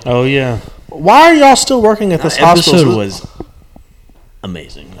people. Yeah. Oh yeah. Why are y'all still working at this hospital? Episode was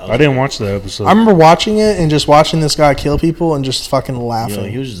amazing. I didn't watch that episode. I remember watching it and just watching this guy kill people and just fucking laughing. Yeah,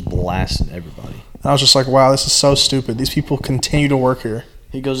 he was just blasting everybody. And I was just like, wow, this is so stupid. These people continue to work here.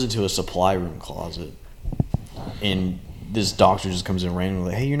 He goes into a supply room closet, and this doctor just comes in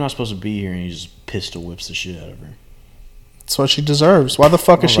randomly, like, hey, you're not supposed to be here, and he just pistol whips the shit out of her. That's what she deserves. Why the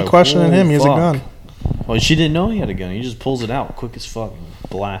fuck is she questioning him? He has a gun. Well, she didn't know he had a gun. He just pulls it out quick as fuck and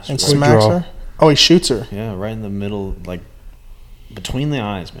blasts and her. smacks her? Oh, he shoots her. Yeah, right in the middle, like, between the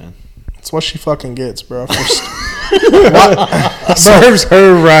eyes, man. That's what she fucking gets, bro. Serves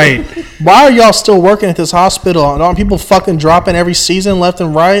her right. Why are y'all still working at this hospital? Aren't people fucking dropping every season left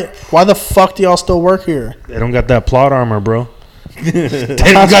and right? Why the fuck do y'all still work here? They don't got that plot armor, bro. They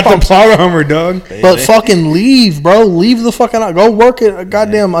don't got the plot armor, dog. But fucking leave, bro. Leave the fucking out. Go work at a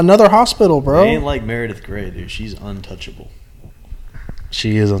goddamn another hospital, bro. They ain't like Meredith Grey, dude. She's untouchable.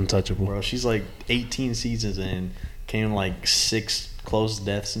 She is untouchable. Bro, she's like 18 seasons in, came like 6 close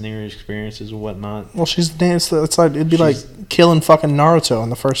deaths near experiences and whatnot. Well, it's like it'd be like killing fucking Naruto in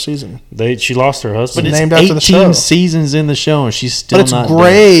the first season. She lost her husband. But it's named after the show. 18 seasons in the show, and she's still But it's not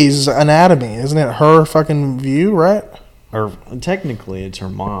Grey's Anatomy, isn't it? Her fucking view, right? dead. Or technically, it's her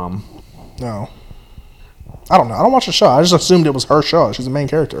mom. No, I don't know. I don't watch the show. I just assumed it was her show. She's the main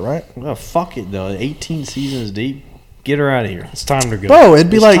character, right? Well, fuck it though. 18 seasons deep. Get her out of here. It's time to go. Bro, it'd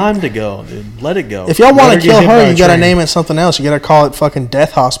be It's like time to go, dude. Let it go. if y'all want Let her to get kill hit by her, a you gotta train. name it something else. You gotta call it fucking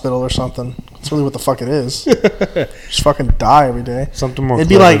Death Hospital or something. That's really what the fuck it is. Just fucking die every day. Something more. It'd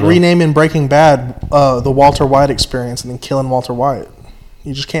be clever, like though. renaming Breaking Bad the Walter White Experience and then killing Walter White.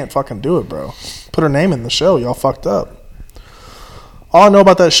 You just can't fucking do it, bro. Put her name in the show. Y'all fucked up. All I know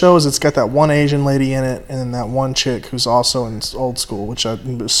about that show is it's got that one Asian lady in it and then that one chick who's also in Old School, which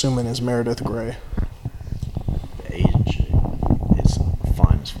I'm assuming is Meredith Grey. The Asian shit. It's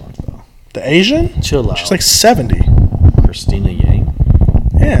fine as fuck though. The Asian? Chill out. She's like 70. Christina Yang.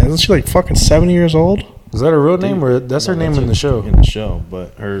 Yeah, isn't she like fucking 70 years old? Is that her real name or that's her name in the show? In the show,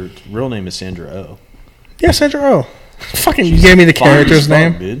 but her real name is Sandra Oh. Yeah, Sandra Oh. Fucking you gave me the fine as character's fuck,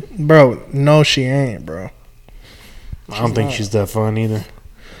 name. dude. Bro, no she ain't, bro. I don't think she's that fun either.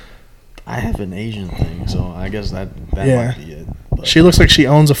 I have an Asian thing, so I guess that Yeah. might be it. But She looks like she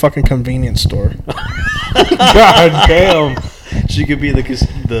owns a fucking convenience store. God damn. she could be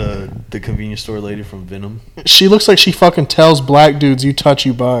the convenience store lady from Venom. She looks like she fucking tells black dudes you touch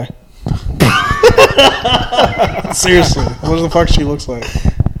you buy. Seriously, what the fuck she looks like?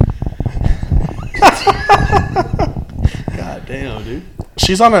 God damn, dude.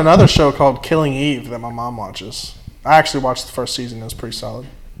 She's on another show called Killing Eve that my mom watches. I actually watched the first season. It was pretty solid.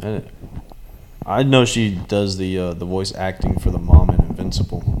 I know she does the voice acting for the mom in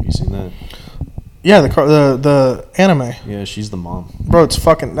Invincible. Have you seen that? Yeah, the anime. Yeah, she's the mom. Bro, it's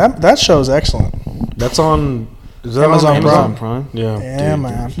fucking that show is excellent. That's on. Is that Amazon on Prime. Prime. Yeah. Yeah, Dude,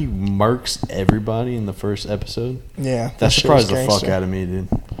 man. He marks everybody in the first episode. Yeah, That shit surprised was the fuck gangster. out of me, dude.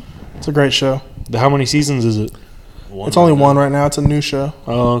 It's a great show. How many seasons is it? It's only one right now. It's a new show.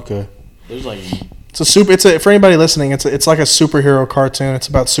 Oh, okay. There's like For anybody listening. It's like a superhero cartoon. It's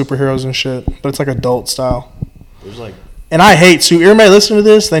about superheroes and shit, but it's like adult style. there's like And I hate everybody listening to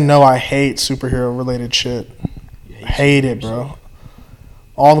this. They know I hate superhero related shit. you I hate it, bro.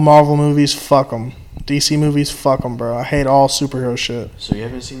 All the Marvel movies, fuck them. DC movies, fuck them, bro. I hate all superhero shit, So you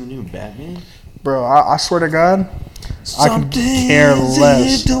haven't seen the new Batman? bro. I swear to God, I could care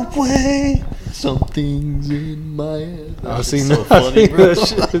less. Something's in my head. I've seen so that. funny,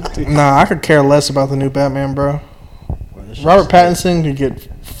 bro. Nah, I could care less about the new Batman, bro. Robert Pattinson could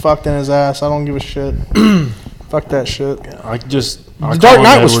get fucked in his ass. I don't give a shit. Fuck that shit. I The Dark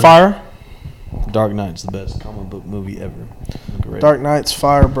Knight was fire. Dark Knight's the best comic book movie ever. Great. Dark Knight's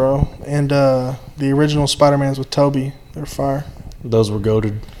fire, bro. And the original Spider-Mans with Toby, they're fire. Those were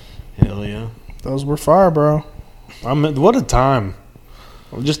goated. Hell yeah. Those were fire, bro. What a time.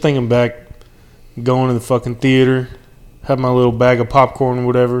 I'm just thinking back, going to the fucking theater, have my little bag of popcorn or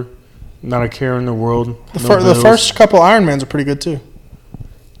whatever, not a care in the world. The bills. first couple Iron Mans are pretty good too.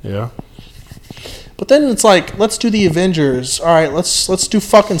 Yeah. But then it's like, let's do the Avengers. All right, let's do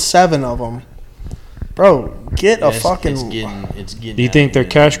fucking 7 of them. Bro, get a fucking... It's getting Do you think they're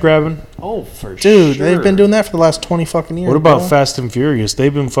cash grabbing? Oh, for Dude, sure. they've been doing that for the last 20 fucking years. What about bro. Fast and Furious?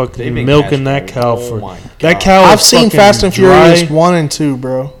 They've been fucking They've been milking cash that cow grabbing. for... Oh my that God. cow I've is seen fucking Fast and dry. Furious 1 and 2,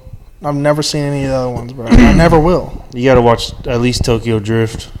 bro. I've never seen any of the other ones, bro. I never will. You got to watch at least Tokyo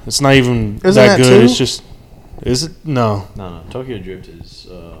Drift. It's not even Isn't that that good. 2? It's just... Is it? No. No. Tokyo Drift is...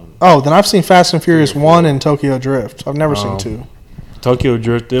 Oh, then I've seen Fast and Furious 3 or 1 and Tokyo Drift. I've never seen Oh. 2. Tokyo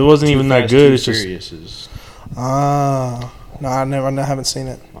Drift. It wasn't even that Fast, good. Too It's just... Furious is... Ah. No, I haven't seen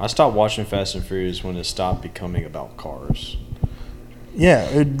it. I stopped watching Fast and Furious when it stopped becoming about cars. Yeah,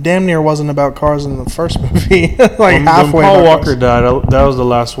 it damn near wasn't about cars in the first movie. Like when halfway. Paul about Walker cars. died, that was the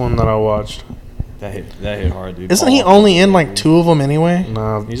last one that I watched. That hit hard, dude. Isn't he only in like 2 of them anyway?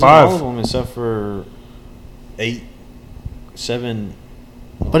 Nah, He's in all of 5. them except for 8, 7.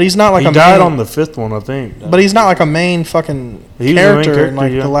 But he's not like He a died main, on the 5th one, I think. But he's not like a main fucking He was the main character in like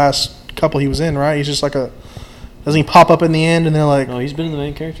character, yeah. the last couple he was in, right? He's just like a. Doesn't he pop up in the end and they're like, No, he's been the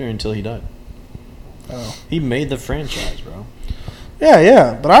main character until he died. oh. He made the franchise, bro.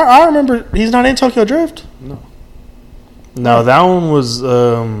 Yeah. But I remember he's not in Tokyo Drift. No. No, that one was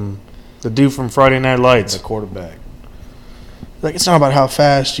the dude from Friday Night Lights. The quarterback. Like, it's not about how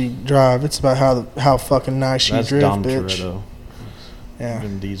fast you drive. It's about how fucking nice you That's drift, Dom bitch. Toretto. Yeah.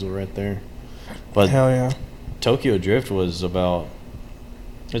 Vin Diesel right there. But Hell yeah. Tokyo Drift was about.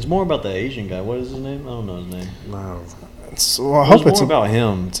 It's more about the Asian guy. What is his name? I don't know his name. No. I hope it's more about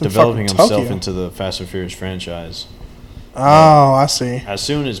him in developing fucking himself Tokyo. into the Fast and Furious franchise. Oh, I see. As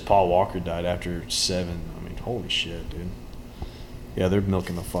soon as Paul Walker died after 7, I mean, holy shit, dude. Yeah, they're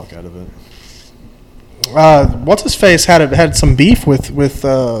milking the fuck out of it. What's his face had some beef with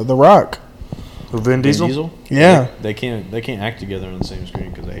The Rock. With Vin Diesel? Yeah. They can't act together on the same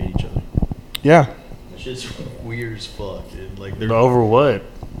screen because they hate each other. Yeah. That shit's weird as fuck, dude. Like they're Over what?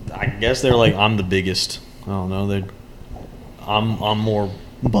 I guess they're like, I'm the biggest. I don't know. I'm more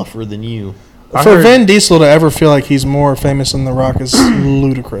buffer than you. For Vin Diesel to ever feel like he's more famous than The Rock is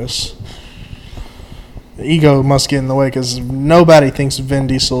ludicrous. The ego must get in the way because nobody thinks Vin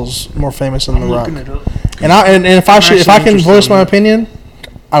Diesel's more famous than The Rock. Looking it up. And if I can interested voice in my that. opinion,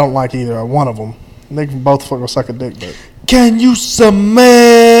 I don't like either one of them. They can both fucking suck a dick, but Can you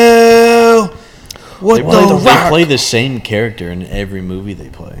smell what They play the same character in every movie they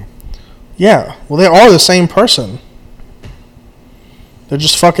play. yeah, well, they are the same person. They're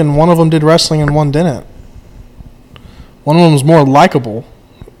just fucking. One of them did wrestling and one didn't. One of them was more likable.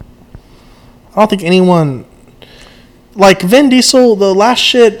 I don't think anyone like Vin Diesel.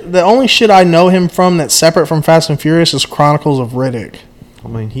 The only shit I know him from that's separate from Fast and Furious is Chronicles of Riddick. I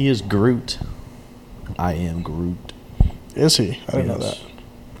mean, he is Groot. I am Groot. Is he? I didn't know Yes. that.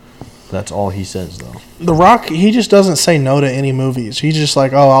 That's all he says, though. The Rock, he just doesn't say no to any movies. He's just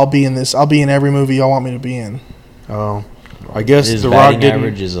like, oh, I'll be in this. I'll be in every movie y'all want me to be in. Oh, I guess His The Rock batting didn't.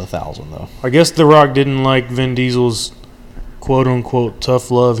 average is 1,000, though. I guess The Rock didn't like Vin Diesel's quote unquote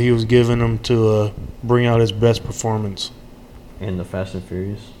tough love he was giving him to bring out his best performance. In the Fast and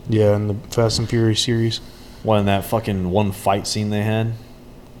Furious? Yeah, in the Fast and Furious series. What, in that fucking one fight scene they had?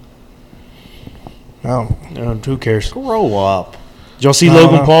 Oh, Who cares? Grow up. Did y'all see I don't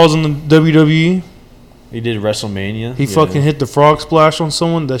Logan know. Paul's in the WWE? He did WrestleMania. He fucking hit the frog splash on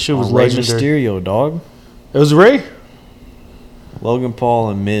someone. That shit was Rey legendary. Mysterio, dog. It was Ray. Logan Paul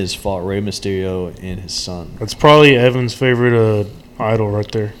and Miz fought Rey Mysterio and his son. That's probably Evan's favorite idol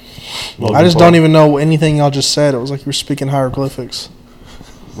right there. I just don't even know anything y'all just said. It was like you were speaking hieroglyphics.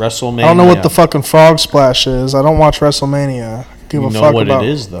 WrestleMania. I don't know what the fucking frog splash is. I don't watch WrestleMania. Give You a know fuck what about it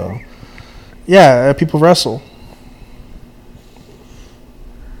is, though. Yeah, people wrestle.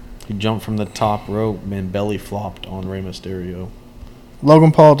 He jumped from the top rope and belly flopped on Rey Mysterio.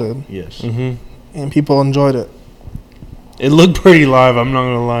 Logan Paul did, Yes. Mm-hmm. and people enjoyed it. It looked pretty live. I'm not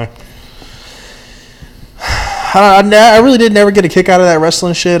gonna lie. I really did never get a kick out of that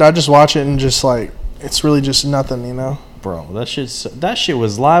wrestling shit. I just watch it and just like it's really just nothing, you know. Bro, that shit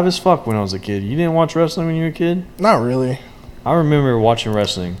was live as fuck when I was a kid. You didn't watch wrestling when you were a kid? Not really. I remember watching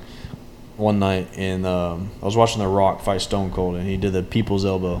wrestling one night, and I was watching The Rock fight Stone Cold, and he did the people's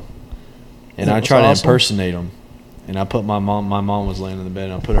elbow. And Yeah, I that's tried awesome. to impersonate him. And I put my mom was laying in the bed,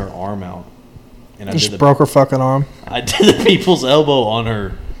 and I put her arm out. And I Just broke her fucking arm. I did the people's elbow on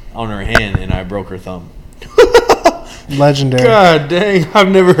her hand, and I broke her thumb. Legendary. God dang! I've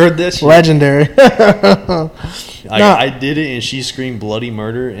never heard that shit. Legendary. I did it, and she screamed bloody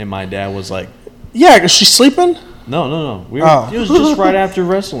murder, and my dad was like, Yeah, is she sleeping? no. Oh. It was just right after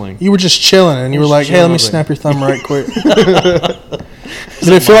wrestling. You were just chilling, and you were Just like, "Hey, let chilling, me I was snap your thumb right quick."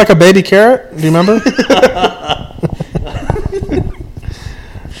 Did it feel like a baby carrot? Do you remember?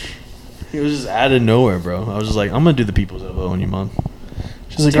 It was just out of nowhere, bro. I was just like, I'm gonna do the people's elbow on you, mom.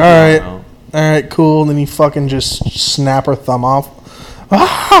 She's like, Take "All your right, arm all right, cool." And then you fucking just snap her thumb off.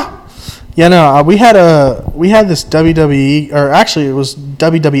 Ah! Yeah, no, we had this WWE, or actually it was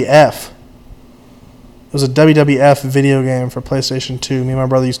WWF. It was a WWF video game for PlayStation 2. Me and my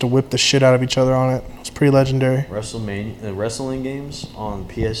brother used to whip the shit out of each other on it. It was pretty legendary. WrestleMania, the wrestling games on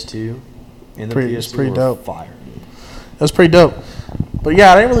PS2 and the It's PS3 pretty were dope. fire. Dude. It was pretty dope. But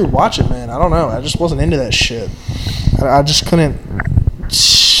yeah, I didn't really watch it, man. I don't know. I just wasn't into that shit. I just couldn't.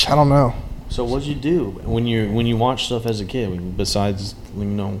 I don't know. So what'd you do when you watch stuff as a kid besides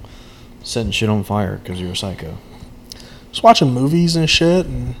setting shit on fire because you're a psycho? Just watching movies and shit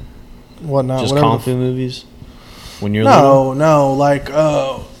and whatnot. Just whatever kung the fu movies when you're little? No, like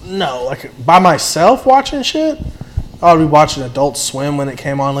by myself watching shit. I would be watching Adult Swim when it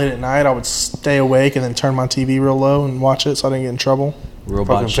came on late at night. I would stay awake and then turn my TV real low and watch it so I didn't get in trouble.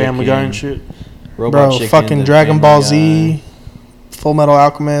 Robot Fucking Family Guy and shit. Robot Bro, Chicken, fucking the Dragon Family Ball Guy. Z, Full Metal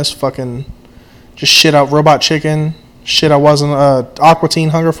Alchemist, fucking just shit out Robot Chicken. Shit, I wasn't Aqua Teen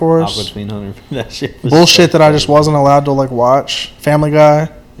Hunger Force. Aqua Teen Hunger. That shit was Bullshit so that I just funny. wasn't allowed to like watch. Family Guy.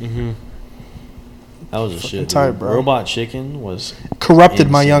 Mm-hmm. That was a shit. tight, Dude. bro. Robot Chicken was Corrupted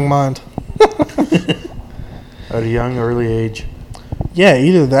my insane. young mind. At a young, early age. Yeah,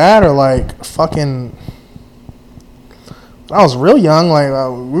 either that or like fucking. I was real young. Like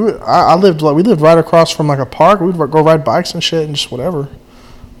we lived right across from like a park. We'd go ride bikes and shit and just whatever.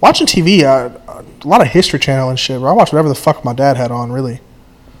 Watching TV, a lot of History Channel and shit. Bro. I watched whatever the fuck my dad had on. Really,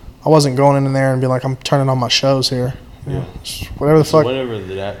 I wasn't going in there and being like, I'm turning on my shows here. Yeah. Just whatever the fuck. Whatever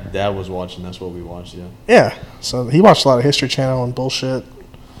dad was watching, that's what we watched. Yeah. Yeah. So he watched a lot of History Channel and bullshit,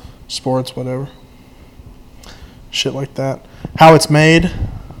 sports, whatever, shit like that. How It's Made,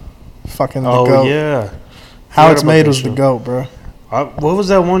 fucking the goat. Yeah. How Forgot It's about Made that was show. the goat, bro. What was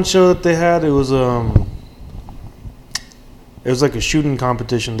that one show that they had? It was like a shooting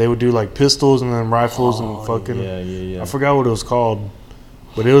competition. They would do like pistols and then rifles and fucking. Yeah. I forgot what it was called,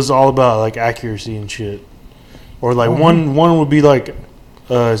 but it was all about like accuracy and shit. Or like one would be like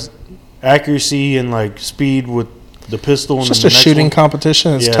accuracy and like speed with the pistol. It's and just then a the next shooting one,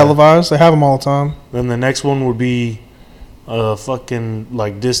 competition. It's Yeah. televised. They have them all the time. Then the next one would be fucking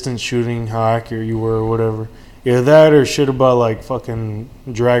like distance shooting, how accurate you were or whatever. Either that or shit about like fucking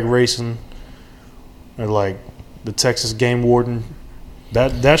drag racing or like the Texas Game Warden.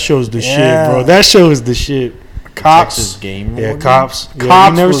 That show's the shit, bro. That show is the shit. Cops. Texas Game Yeah, Warden? Cops. Yeah,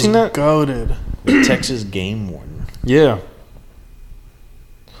 Cops you never was seen that? goated. The Texas Game Warden. Yeah.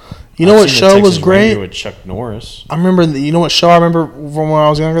 You know I've what seen the show Texas was great? Ranger with Chuck Norris. I remember. You know what show I remember from when I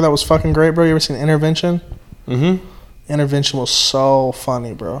was younger that was fucking great, bro? You ever seen Intervention? Mm-hmm. Intervention was so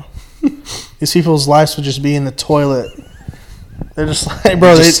funny, bro. These people's lives would just be in the toilet. They're just like,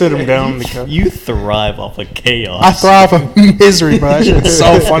 bro, Just sit them down on the couch. You thrive off of chaos. I thrive on misery, bro. That shit's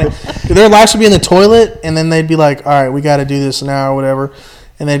so funny. Their lives would be in the toilet, and then they'd be like, all right, we got to do this now or whatever.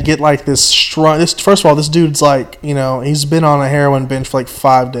 And they'd get like this strong. First of all, this dude's like, you know, he's been on a heroin binge for like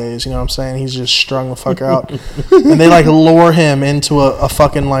 5 days. You know what I'm saying? He's just strung the fuck out. And they like lure him into a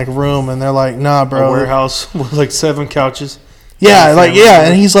fucking like room, and they're like, nah, bro. A warehouse with like 7 couches. Yeah, like, yeah.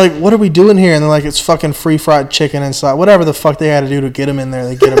 And he's like, what are we doing here? And they're like, it's fucking free fried chicken inside. Whatever the fuck they had to do to get him in there,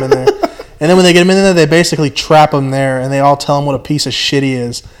 they get him in there. And then when they get him in there, they basically trap him there, and they all tell him what a piece of shit he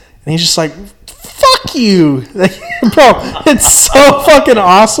is. And he's just like, fuck you. Like, bro, it's so fucking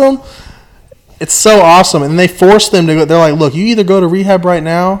awesome. It's so awesome. And they force them to go. They're like, look, you either go to rehab right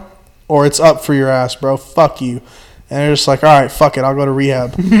now or it's up for your ass, bro. Fuck you. And they're just like, all right, fuck it. I'll go to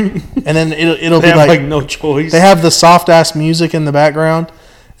rehab. And then it'll They be have like no choice. they have the soft ass music in the background.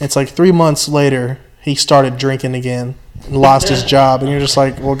 It's like 3 months later, he started drinking again and lost his job. And you're just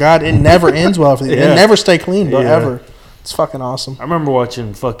like, well, God, it never ends well for you. Yeah. It never stay clean, bro, Yeah. ever. It's fucking awesome. I remember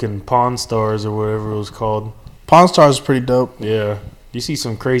watching fucking Pawn Stars or whatever it was called. Pawn Stars is pretty dope. Yeah. You see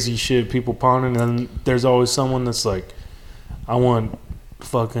some crazy shit, people pawning, and then there's always someone that's like, I want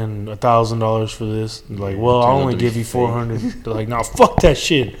fucking $1,000 for this. And like, well, I'll turns out only to be give you fake. 400. They're like, nah, fuck that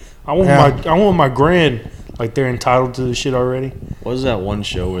shit. I want Yeah. I want my grand. Like they're entitled to the shit already. What was that one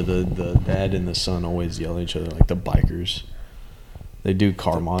show where the dad and the son always yell at each other, like the bikers? They do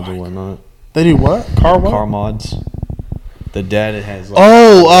car mods or whatnot. They do what? Car what? Car mods. The dad has like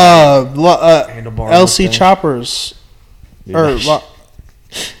handlebar LC mustache. Choppers. Dude, Or that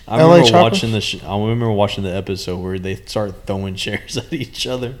sh- I LA remember Choppers? watching I remember watching the episode where they start throwing chairs at each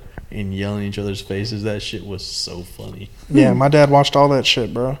other and yelling in each other's faces. That shit was so funny. Yeah, my dad watched all that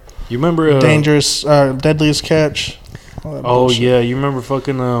shit, bro. You remember Dangerous, Deadliest Catch. all that Oh bullshit. yeah, you remember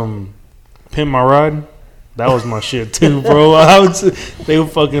fucking Pimp My Ride? That was my shit too, bro. They would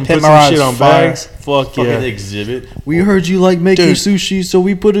fucking Pimp put My some Ride's shit on fire. bags. Fuck Fucking yeah. exhibit. We heard you like making Dude. sushi, so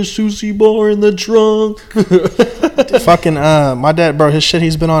we put a sushi bar in the trunk. Fucking my dad, bro, his shit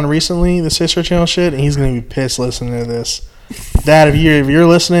he's been on recently, this History Channel shit, and he's gonna be pissed listening to this. Dad, if you're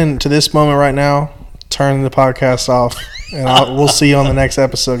listening to this moment right now, turn the podcast off, and we'll see you on the next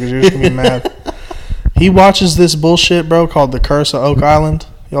episode because you're just gonna be mad. He watches this bullshit, bro, called The Curse of Oak Island.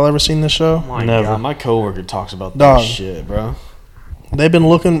 Y'all ever seen this show? My Never. God, my coworker talks about Dog. that shit, bro. They've been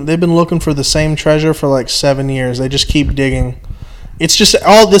looking for the same treasure for like 7 years. They just keep digging. It's just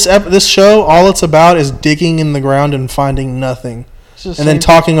all this show. All it's about is digging in the ground and finding nothing, and then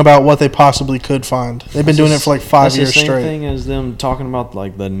talking about what they possibly could find. They've been doing it for like 5 years That's the same straight. thing as them talking about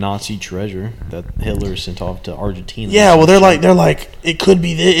like the Nazi treasure that Hitler sent off to Argentina. Yeah, well, they're like it could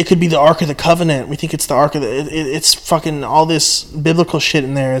be the Ark of the Covenant. We think it's the Ark of the. It's fucking all this biblical shit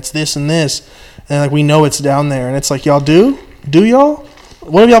in there. It's this and this, and like we know it's down there. And it's like y'all do y'all?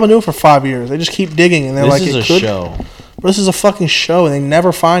 What have y'all been doing for 5 years? They just keep digging, and they're This like is it a could. show. Bro, this is a fucking show, and they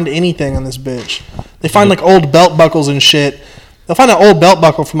never find anything on this bitch. They find like old belt buckles and shit. They'll find an old belt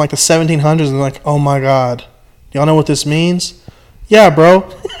buckle from like the 1700s, and they're like, "Oh my god, y'all know what this means?" Yeah, bro.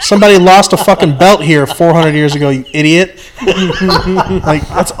 Somebody lost a fucking belt here 400 years ago, you idiot. Like,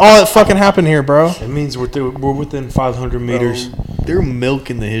 that's all that fucking happened here, bro. It means we're within 500 meters. They're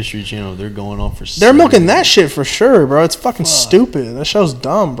milking the History Channel. They're going on for. They're milking that shit for sure, bro. It's fucking stupid. That show's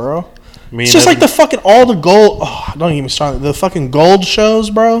dumb, bro. It's just like the fucking all the gold. Oh, don't even start the fucking gold shows,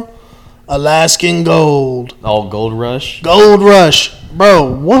 bro. Alaskan Gold. Oh, Gold Rush. Gold Rush,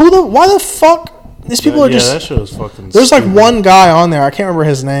 bro. Why the fuck? These people are just. Yeah, that show's fucking. There's stupid. like one guy on there. I can't remember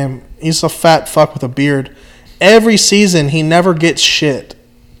his name. He's a fat fuck with a beard. Every season, he never gets shit.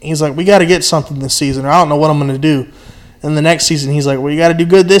 He's like, we got to get something this season, or I don't know what I'm going to do. And the next season, he's like, well, you got to do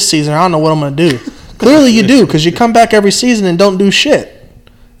good this season, or I don't know what I'm going to do. Clearly, you do, because you come back every season and don't do shit.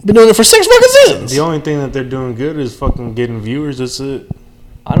 You've been doing it for 6 fucking seasons. The only thing that they're doing good is fucking getting viewers. That's it.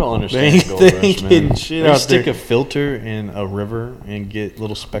 I don't understand Gold They Rush, ain't man. getting shit They out stick there. a filter in a river and get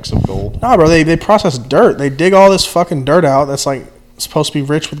little specks of gold. Nah, bro, they process dirt. They dig all this fucking dirt out that's like supposed to be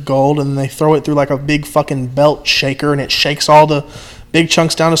rich with gold, and they throw it through like a big fucking belt shaker, and it shakes all the big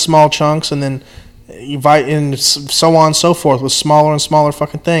chunks down to small chunks, and then you bite and so on and so forth with smaller and smaller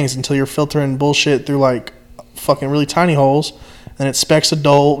fucking things until you're filtering bullshit through like fucking really tiny holes, and it specks of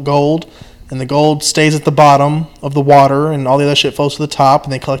gold. And the gold stays at the bottom of the water, and all the other shit flows to the top,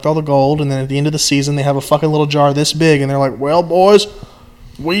 and they collect all the gold, and then at the end of the season, they have a fucking little jar this big, and they're like, well, boys,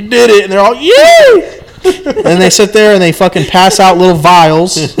 we did it. And they're all, yay! And they sit there, and they fucking pass out little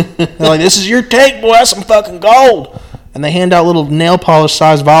vials. They're like, this is your take, boy. That's some fucking gold. And they hand out little nail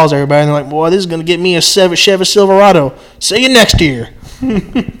polish-sized vials to everybody, and they're like, boy, this is going to get me a Chevy Silverado. See you next year.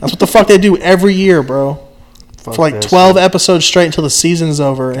 That's what the fuck they do every year, bro. Fuck For like that 12 shit. episodes straight until the season's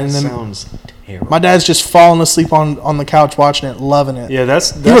over. And then Sounds terrible. my dad's just falling asleep on the couch watching it, loving it. Yeah,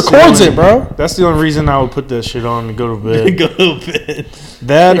 that's He records the it, bro. That's the only reason I would put that shit on to go to bed. Go to bed.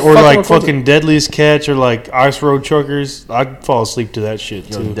 That He or fucking like records fucking Deadliest Catch or like Ice Road Truckers. I'd fall asleep to that shit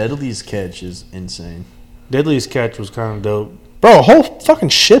Yo, too. Deadliest Catch is insane. Deadliest Catch was kind of dope. Bro, a whole fucking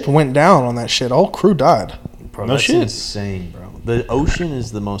ship went down on that shit. A whole crew died. Bro, No that's shit. insane, bro. The ocean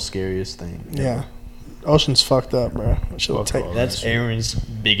is the most scariest thing. Yeah. Ocean's fucked up, bro. That shit will Fuck take. all That's Aaron's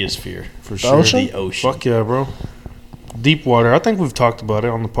biggest fear. For The sure. ocean? The ocean. Fuck yeah, bro. Deep water. I think we've talked about it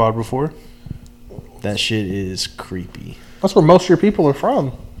on the pod before. That shit is creepy. That's where most of your people are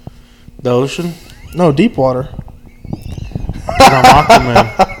from. The ocean. No, deep water. I'm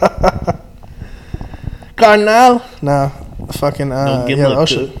Aquaman. Carnal. Nah, fucking Don't give yeah, him the a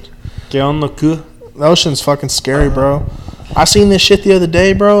ocean. Get on the coo. The ocean's fucking scary, bro. I seen this shit the other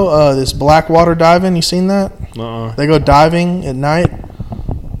day, bro. This black water diving. You seen that? They go diving at night,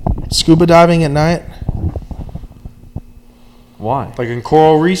 scuba diving at night, Why? Like in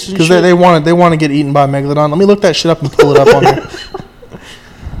coral reefs and because shit. they want to get eaten by a megalodon. Let me look that shit up and pull it up on here.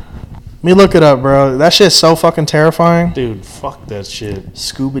 Let me look it up, bro. That shit's so fucking terrifying. Dude, fuck that shit.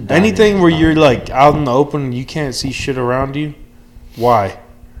 Scuba diving. Anything where you're like out in the open and you can't see shit around you, why?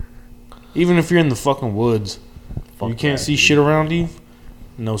 Even if you're in the fucking woods, Fuck you can't that, see dude. shit around you.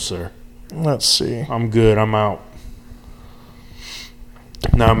 No, sir. Let's see. I'm good. I'm out.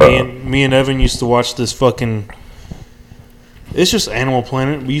 Nah, me and Evan used to watch this fucking. It's just Animal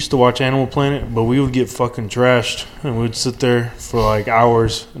Planet. We used to watch Animal Planet, but we would get fucking trashed, and we'd sit there for like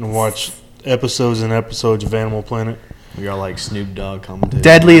hours and watch episodes and episodes of Animal Planet. We are like Snoop Dogg commentating.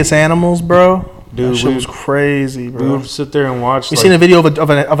 Deadliest animals, bro. Dude, that shit was crazy, We bro. would sit there and watch. You like, seen a video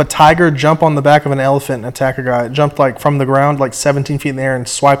of a tiger jump on the back of an elephant and attack a guy? It jumped like from the ground like 17 feet in the air and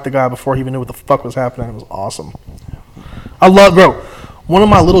swiped the guy before he even knew what the fuck was happening. It was awesome. I love, bro. One of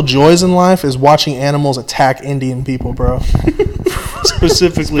my little joys in life is watching animals attack Indian people, bro.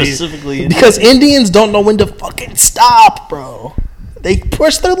 Specifically. Because Indians don't know when to fucking stop, bro. They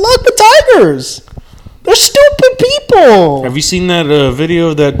push their luck with tigers. They're stupid people. Have you seen that video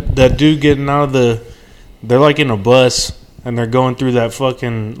of that dude getting out of the? They're like in a bus and they're going through that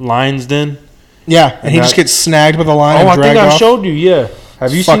fucking lion's den. Yeah, and he that- just gets snagged by the lion Oh, and I dragged think I off. showed you. Yeah,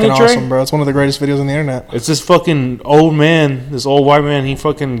 have you seen Fucking it, Trey? awesome, bro. It's one of the greatest videos on the internet. It's this fucking old man, this old white man. He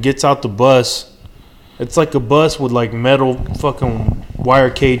fucking gets out the bus. It's like a bus with like metal fucking wire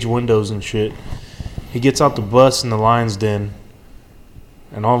cage windows and shit. He gets out the bus in the lion's den,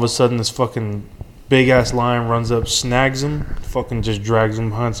 and all of a sudden this fucking big ass lion runs up, snags him, fucking just drags him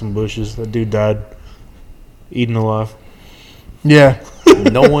behind some bushes. That dude died, eaten alive. Yeah.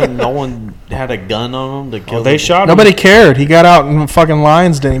 no one had a gun on him to kill Oh, they him. shot him. Nobody cared. He got out in fucking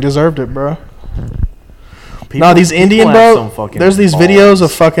lion's den. He deserved it, bro. People- No, these people Indian, have bro. some fucking There's these balls. videos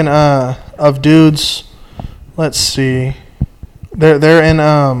of fucking of dudes let's see. They're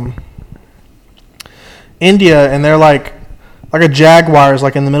in India, and they're like a jaguar is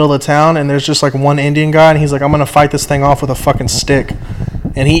like in the middle of the town, and there's just like one Indian guy, and he's like, I'm gonna fight this thing off with a fucking stick,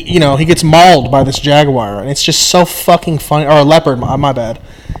 and he gets mauled by this jaguar, and it's just so fucking funny. Or a leopard, my bad.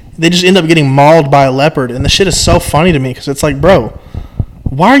 They just end up getting mauled by a leopard, and the shit is so funny to me because it's like, bro,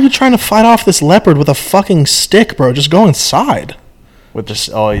 why are you trying to fight off this leopard with a fucking stick, bro? Just go inside. With this,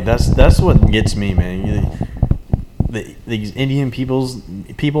 that's what gets me, man. These Indian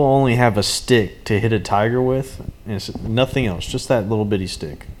people only have a stick to hit a tiger with, and it's nothing else, just that little bitty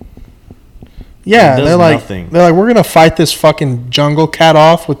stick. Yeah, they're like, we're gonna fight this fucking jungle cat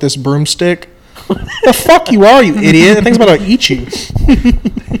off with this broomstick. The fuck you are, you idiot? That thing's about to eat you.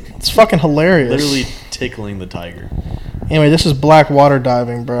 It's fucking hilarious. Literally tickling the tiger. Anyway, this is black water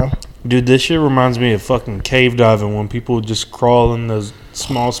diving, bro. Dude, this shit reminds me of fucking cave diving when people just crawl in those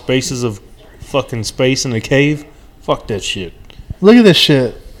small spaces of fucking space in a cave. Fuck that shit. Look at this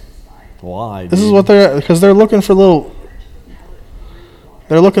shit. Why? This is what because they're looking for little.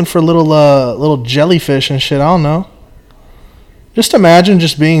 They're looking for little jellyfish and shit. I don't know. Just imagine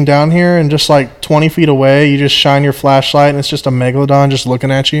just being down here and just like 20 feet away, you just shine your flashlight and it's just a megalodon just looking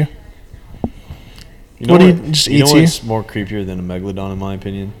at you. You know what's more creepier than a megalodon in my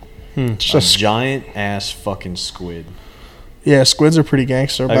opinion? Just a giant ass fucking squid. Yeah, squids are pretty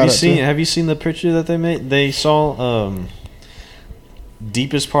gangster. Have you seen the picture that they made? They saw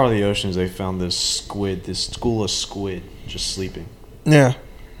deepest part of the oceans. They found this school of squid just sleeping. Yeah.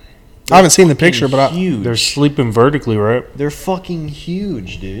 I haven't seen the picture, but they're sleeping vertically, right? They're fucking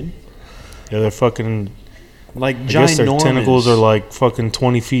huge, dude. Yeah, they're fucking like ginormous. I guess their tentacles are like fucking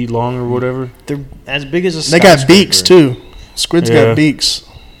 20 feet long or whatever. They're as big as a. They got beaks too. Squids got beaks.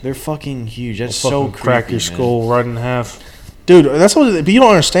 They're fucking huge. That's so creepy, crack your skull right in half. Dude, that's what. But you don't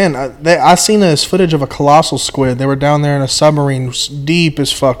understand. I seen this footage of a colossal squid. They were down there in a submarine, deep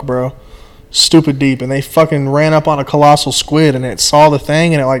as fuck, bro, stupid deep, and they fucking ran up on a colossal squid, and it saw the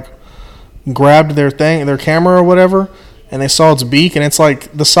thing, and it like grabbed their camera or whatever, and they saw its beak, and it's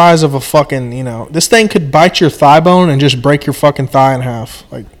like the size of a fucking, this thing could bite your thigh bone and just break your fucking thigh in half,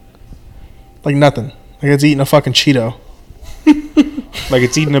 like nothing. Like it's eating a fucking Cheeto. Like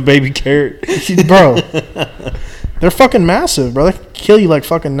it's eating a baby carrot. Bro. They're fucking massive, bro. They can kill you like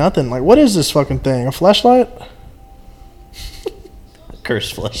fucking nothing. Like, what is this fucking thing? A fleshlight?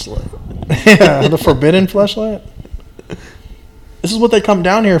 Cursed fleshlight. Yeah, the forbidden fleshlight. This is what they come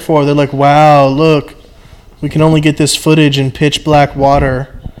down here for. They're like, wow, look, we can only get this footage in pitch black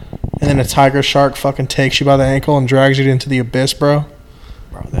water, and then a tiger shark fucking takes you by the ankle and drags you into the abyss, bro.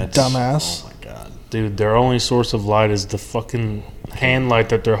 Bro, that's dumbass. Oh my god, dude, their only source of light is the fucking hand light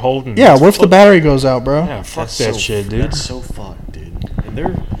that they're holding. Yeah, what if the battery goes out, bro? Yeah, fuck that shit, dude. That's so fucked, dude. And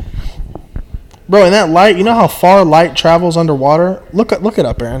they're bro, and that light, you know how far light travels underwater? Look it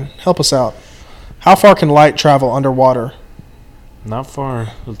up, Aaron. Help us out. How far can light travel underwater? Not far.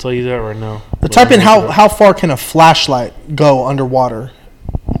 I'll tell you that right now. Type in how far can a flashlight go underwater?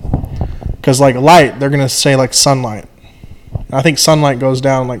 Because like light, they're gonna say like sunlight. I think sunlight goes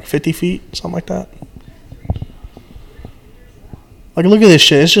down like 50 feet, something like that. Like look at this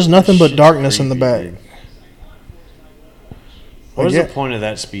shit. It's just nothing but darkness in the back. What is the point of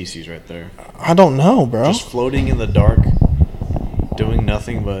that species right there? I don't know, bro. Just floating in the dark, doing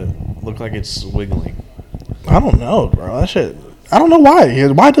nothing but look like it's wiggling. I don't know, bro. That shit. I don't know why.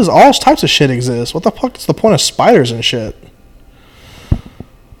 Why does all types of shit exist? What the fuck is the point of spiders and shit?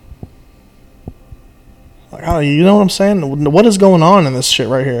 Like, you know what I'm saying? What is going on in this shit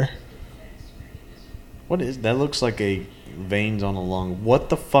right here? What is that? Looks like a veins on a lung. What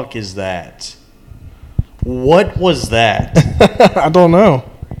the fuck is that? What was that? I don't know.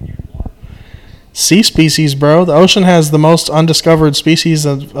 Sea species, bro. The ocean has the most undiscovered species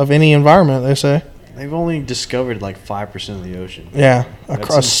of any environment, they say. They've only discovered like 5% of the ocean. Yeah,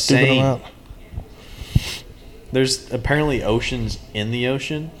 across stupid amount. There's apparently oceans in the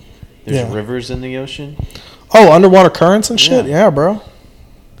ocean. There's rivers in the ocean. Oh, underwater currents and shit? Yeah, bro.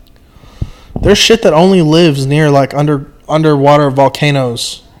 There's shit that only lives near like underwater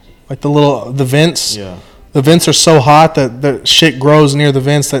volcanoes. Like the vents. Yeah. The vents are so hot that the shit grows near the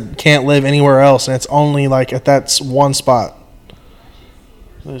vents that can't live anywhere else, and it's only like at that one spot.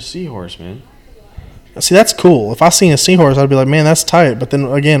 There's a seahorse, man. See, that's cool. If I seen a seahorse, I'd be like, man, that's tight. But then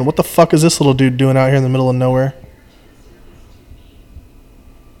again, what the fuck is this little dude doing out here in the middle of nowhere?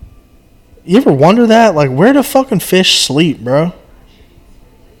 You ever wonder that? Like, where do fucking fish sleep, bro?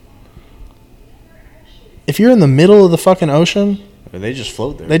 If you're in the middle of the fucking ocean, they just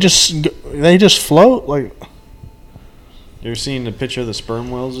float there. They just float. Like, you ever seen a picture of the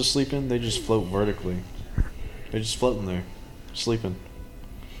sperm whales just sleeping? They just float vertically. They're just floating there, sleeping.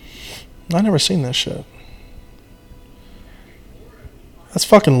 I never seen that shit. That's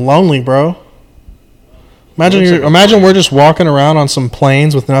fucking lonely, bro. Imagine we're just walking around on some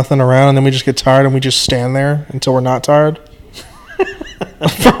plains with nothing around, and then we just get tired and we just stand there until we're not tired.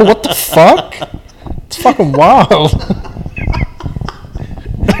 Bro, what the fuck? It's fucking wild.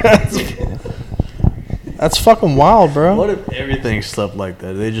 That's fucking wild, bro. What if everything slept like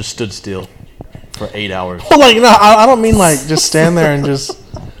that? They just stood still for 8 hours. Well, like, no, I don't mean like just stand there and just.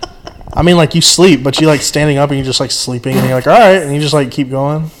 I mean like you sleep, but you like standing up and you just like sleeping, and you're like, all right, and you just like keep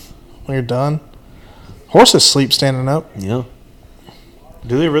going when you're done. Horses sleep standing up. Yeah.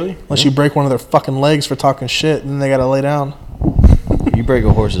 Do they really? Unless you break one of their fucking legs for talking shit, and then they gotta lay down. You break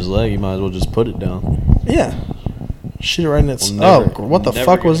a horse's leg, you might as well just put it down. Yeah. Shoot it right in its... Never- what the never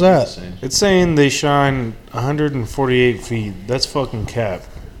fuck was gonna be the that? same. It's saying they shine 148 feet. That's fucking cap.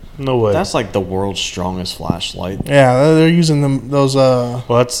 No way. That's like the world's strongest flashlight. Yeah, they're using those... well,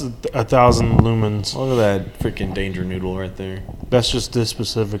 that's 1,000 lumens. Look at that freaking danger noodle right there. That's just this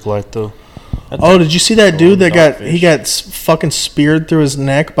specific light, though. Oh, did you see that dude that dogfish. he got fucking speared through his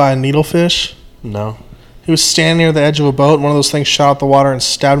neck by a needlefish? No. He was standing near the edge of a boat, and one of those things shot out the water and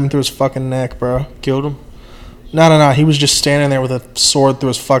stabbed him through his fucking neck, bro. Killed him? No. He was just standing there with a sword through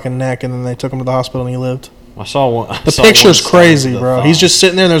his fucking neck, and then they took him to the hospital, and he lived. I saw one. The picture's crazy, bro. He's just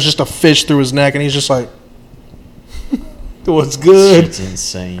sitting there, and there's just a fish through his neck, and he's just like... What's good? It's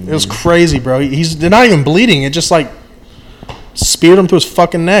insane. It was crazy, bro. They're not even bleeding. It just, like, speared him through his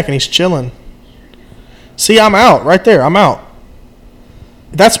fucking neck, and he's chilling. See, I'm out. Right there. I'm out.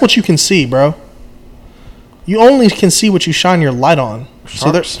 That's what you can see, bro. You only can see what you shine your light on.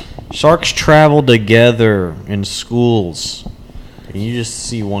 Sharks travel together in schools. And you just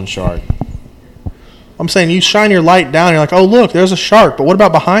see one shark. I'm saying you shine your light down, you're like, oh, look, there's a shark. But what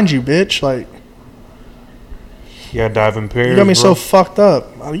about behind you, bitch? Like, You gotta dive in pairs. you got me bro. so fucked up.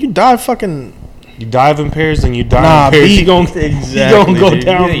 You dive fucking... You dive in pairs, then you dive Nah, in pairs. be- You gonna go dude.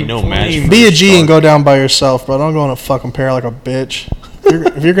 down. You ain't no match flame. for Be a a G shark. and go down by yourself, bro. Don't go in a fucking pair like a bitch.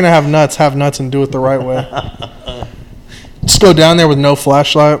 If you're going to have nuts and do it the right way. Just go down there with no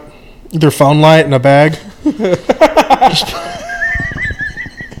flashlight, either phone light and a bag. Just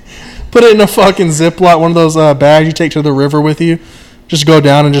put it in a fucking Ziploc, one of those bags you take to the river with you. Just go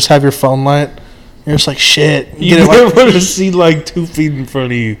down and just have your phone light. You're just like, shit. You Get it never like, want to see like 2 feet in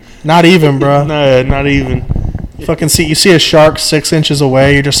front of you. not even, bro. Nah, not even. Fucking see, you see a shark 6 inches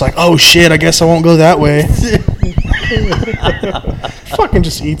away. You're just like, oh shit, I guess I won't go that way. Fucking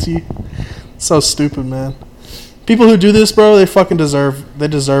just eats you. So stupid, man. People who do this, bro, they fucking deserve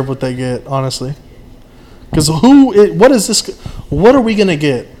what they get, honestly. Because what are we gonna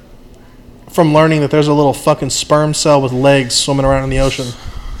get from learning that there's a little fucking sperm cell with legs swimming around in the ocean?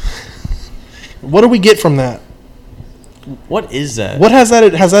 What do we get from that? What is that? What has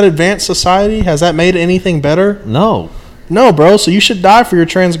that advanced society? Has that made anything better? No. No, bro. So you should die for your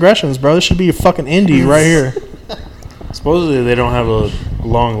transgressions, bro. This should be a fucking indie right here. Supposedly they don't have a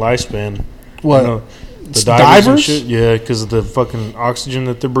long lifespan. What? You know, the It's divers? And divers? shit? Yeah, because of the fucking oxygen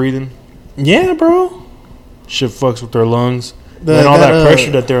that they're breathing. Yeah, bro. Shit fucks with their lungs. And all that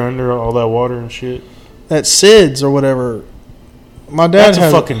pressure that they're under, all that water and shit. That SIDS or whatever. My dad That's a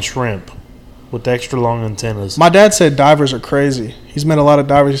has fucking shrimp with extra long antennas. My dad said divers are crazy. He's met a lot of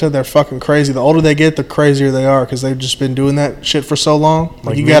divers. He said they're fucking crazy. The older they get, the crazier they are because they've just been doing that shit for so long.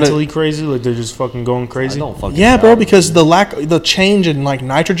 Like you mentally crazy, like they're just fucking going I crazy. don't fucking Yeah, bro. doubt it, Because dude. the change in like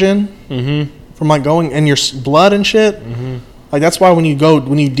nitrogen Mm-hmm. from like going in your blood and shit. Mm-hmm. Like that's why when you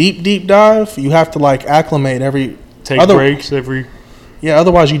deep dive, you have to like acclimate every. Take breaks every. Yeah,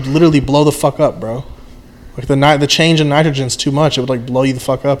 otherwise you'd literally blow the fuck up, bro. Like the change in nitrogen's too much. It would like blow you the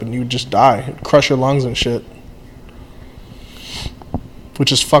fuck up and you would just die. It'd crush your lungs and shit.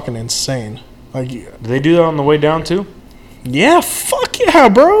 Which is fucking insane. Like, Do they do that on the way down too? yeah, fuck yeah,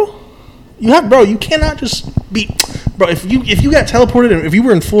 bro. You cannot just be, bro. If you got teleported, if you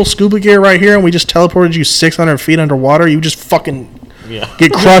were in full scuba gear right here, and we just teleported you 600 feet underwater, you just fucking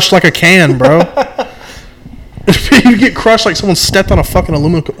get crushed like a can, bro. You get crushed like someone stepped on a fucking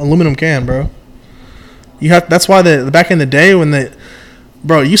aluminum can, bro. That's why the back in the day when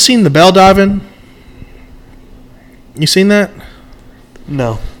bro, you seen the bell diving? You seen that?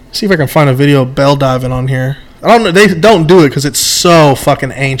 No. See if I can find a video of bell diving on here. I don't know. They don't do it because it's so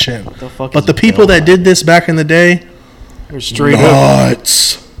fucking ancient. What the fuck But is the people bell that did this back in the day, They're straight up.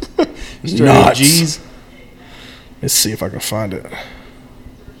 nuts. Straight up Nuts. G's. Let's see if I can find it.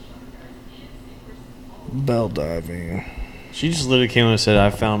 Bell diving. She just literally came and said,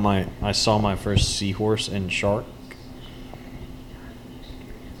 I saw my first seahorse and shark.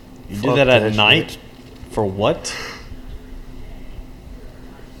 You Fuck did that that at shit. night? For what?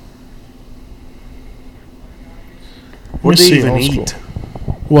 What do see, they even old eat?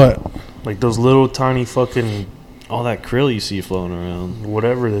 school. What? Like those little tiny fucking All that krill you see floating around.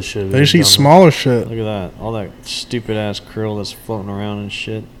 whatever this shit is. They just eat down smaller shit. Look at that. All that stupid ass krill that's floating around and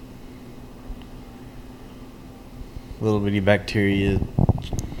shit. Little bitty bacteria.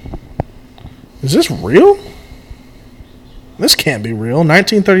 Is this real? This can't be real.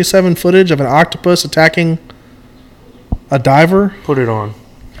 1937 footage of an octopus attacking a diver. there. Put it on.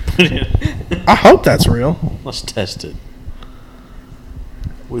 I hope that's real. Let's test it.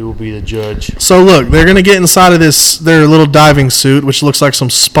 We will be the judge. So look, they're gonna get inside of their little diving suit, which looks like some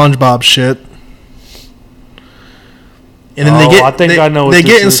SpongeBob shit. And then I know what they this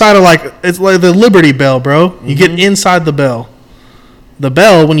get is. inside of it's like the Liberty Bell, bro. You get inside the bell. The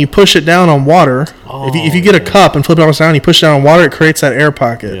bell, when you push it down on water, if you get a cup and flip it upside down, you push it down on water, it creates that air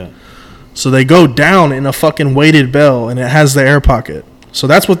pocket. Yeah. So they go down in a fucking weighted bell, and it has the air pocket. So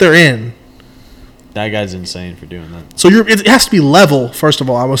that's what they're in. That guy's insane for doing that. So it has to be level, first of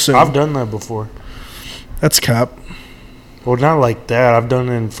all, I would assume. I've done that before. That's cap. Well, not like that. I've done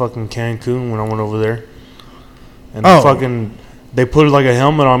it in fucking Cancun when I went over there. And they put like a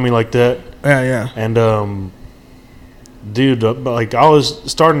helmet on me like that. Yeah. And dude, like I was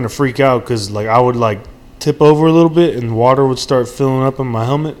starting to freak out because like I would like tip over a little bit and water would start filling up in my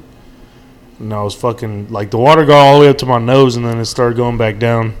helmet. And I was fucking like the water got all the way up to my nose and then it started going back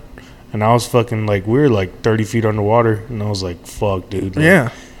down. And I was fucking like we were like 30 feet underwater and I was like, fuck, dude. Like,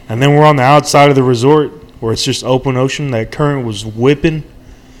 Yeah. And then we're on the outside of the resort where it's just open ocean. That current was whipping.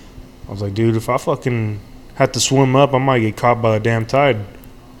 I was like, dude, if I fucking had to swim up, I might get caught by the damn tide.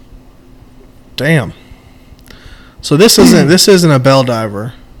 Damn. So this isn't a bell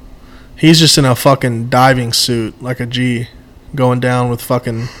diver. He's just in a fucking diving suit like a G, going down with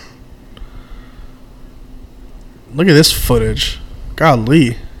fucking. Look at this footage.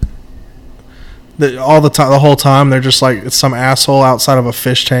 Golly. The whole time they're just like it's some asshole outside of a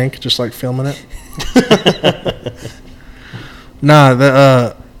fish tank, just like filming it.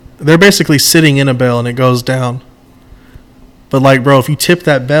 Nah, they're basically sitting in a bell and it goes down. But like, bro, if you tip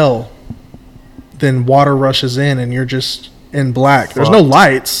that bell, then water rushes in and you're just in black. There's no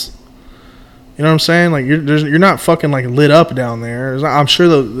lights. You know what I'm saying? Like you're not fucking like lit up down there. I'm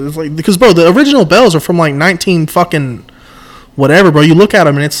sure it's like because bro, the original bells are from like 19 fucking whatever, bro. You look at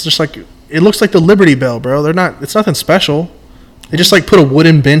them and it's just like it looks like the Liberty Bell, bro. They're not. It's nothing special. They just like put a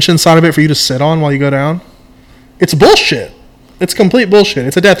wooden bench inside of it for you to sit on while you go down. It's bullshit. It's complete bullshit.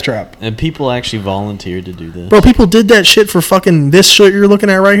 It's a death trap. And people actually volunteered to do this. Bro, people did that shit for fucking this shit you're looking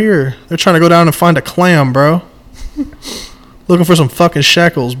at right here. They're trying to go down and find a clam, bro. Looking for some fucking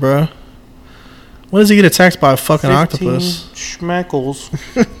shekels, bro. When does he get attacked by a fucking octopus? Schmackles.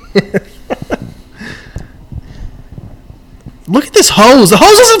 Look at this hose. The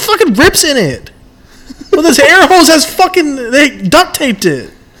hose has fucking rips in it. Well, this air hose has fucking... They duct taped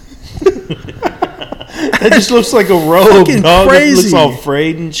it. That just looks like a rope, Fucking dog. crazy. It looks all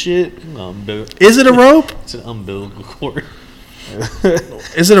frayed and shit. Is it a rope? It's an umbilical cord.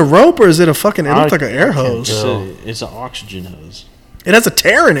 Is it a rope or is it a fucking... It looks like an air hose. It's an oxygen hose. It has a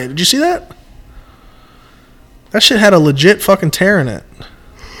tear in it. Did you see that? That shit had a legit fucking tear in it.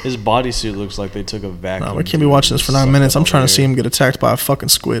 His bodysuit looks like they took a vacuum. No, we can't be watching this for 9 minutes. I'm trying to see him get attacked by a fucking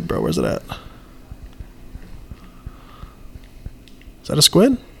squid, bro. Where's it at? Is that a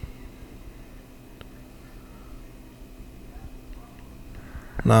squid?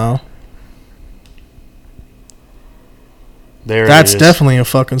 No. There That's it is. definitely a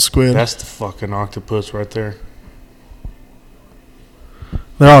fucking squid. That's the fucking octopus right there.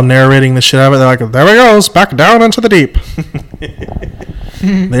 They're all narrating the shit out of it. They're like, there he goes, back down into the deep.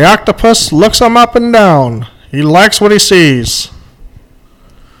 The octopus looks him up and down. He likes what he sees.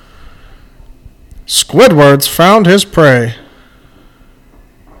 Squidward's found his prey.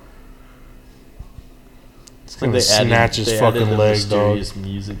 It's gonna snatch his fucking leg, dog. Mysterious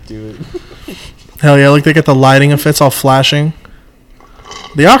music to it. Hell yeah, like they get the lighting effects all flashing.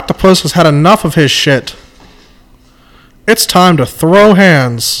 The octopus has had enough of his shit. It's time to throw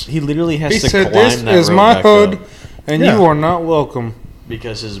hands. He literally has He to said, climb "This that is rope my back hood, up and Yeah. you are not welcome."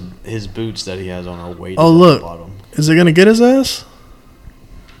 because his boots that he has on are weighted Oh, at look. the bottom. Is it gonna get his ass?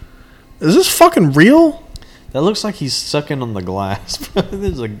 Is this fucking real? That looks like he's sucking on the glass.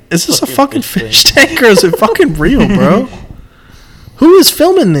 Is this a fucking fish tank or is it fucking real, bro? Who is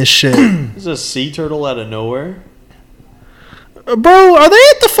filming this shit? There's a sea turtle out of nowhere. Bro, are they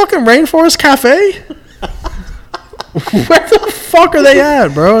at the fucking Rainforest Cafe? Where the fuck are they at,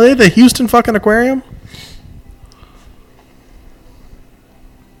 bro? Are they at the Houston fucking aquarium?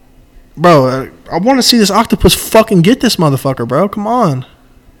 Bro, I want to see this octopus fucking get this motherfucker, bro. Come on.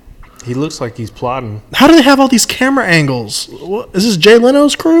 He looks like he's plotting. How do they have all these camera angles? What, is this Jay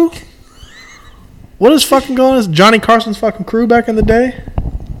Leno's crew? What is fucking going on? Is Johnny Carson's fucking crew back in the day?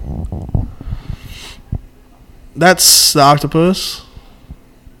 That's the octopus.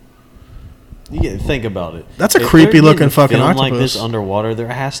 Think about it. That's a If creepy they're looking getting fucking filmed octopus. like this underwater, there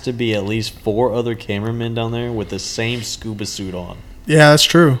has to be at least 4 other cameramen down there with the same scuba suit on, Yeah, that's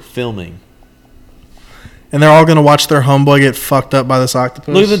true. filming. And they're all gonna watch their homeboy get fucked up by this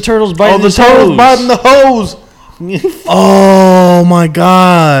octopus. Look at the turtles biting the his turtle's hose. biting the hose. Oh my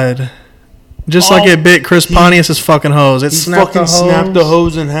god! Just like Oh, it bit Chris Pontius's fucking hose. It He snapped fucking the hose. snapped the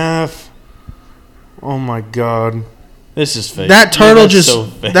hose in half. Oh my god. This is fake. That turtle That's just so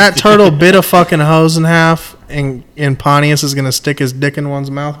fake. that turtle bit a fucking hose in half, and Pontius is gonna stick his dick in one's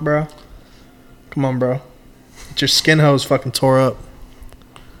mouth, bro. Come on, bro. Your skin hose fucking tore up.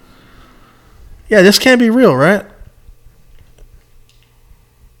 Yeah, this can't be real, right?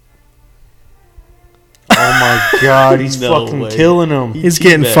 Oh my god. He's No fucking way. killing him. He's Keep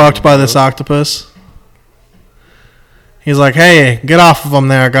getting that, fucked by bro. this octopus. He's like, "Hey, get off of him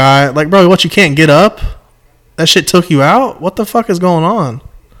there, guy." Like, bro, what, you can't get up? That shit took you out? What the fuck is going on?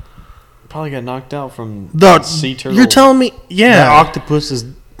 Probably got knocked out from The sea turtle. You're telling me, That yeah. octopus is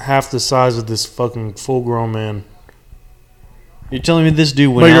half the size of this fucking full grown man. You're telling me this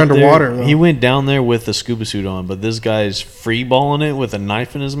dude went But you're out there, underwater, though. he went down there with the scuba suit on, but this guy's free balling it with a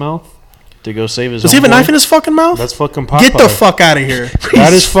knife in his mouth to go save his Does he have a homeboy? knife in his fucking mouth? That's fucking Popeye. Get the fuck out of here.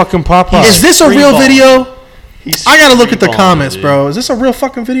 That is fucking Popeye. Is this a free real balling. video? He's I gotta look at the free balling comments, it, dude. bro. Is this a real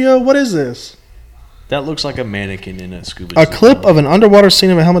fucking video? What is this? That looks like a mannequin in a scuba A suit. clip of an underwater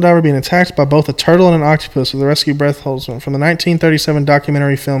scene of a helmet diver being attacked by both a turtle and an octopus with a rescue breath-holding from the 1937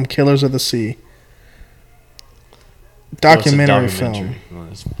 documentary film Killers of the Sea. Oh, it's a Documentary film. No,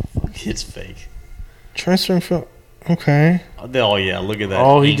 it's fake. Transferring film. Okay. Oh yeah, look at that.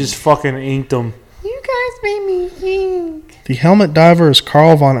 Oh, he ink. just fucking inked him. The helmet diver is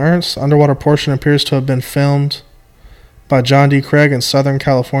Carl von Ernst. The underwater portion appears to have been filmed by John D. Craig in Southern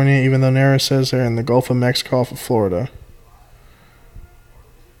California, even though Nara says they're in the Gulf of Mexico off of Florida.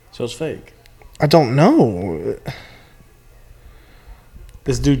 So it's fake. I don't know.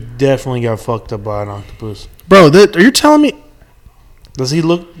 This dude definitely got fucked up by an octopus. Bro, are you telling me Does he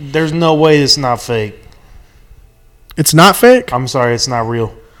look? There's no way it's not fake. it's not fake? I'm sorry, it's not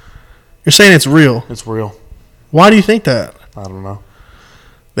real. You're saying it's real. It's real. Why do you think that? I don't know.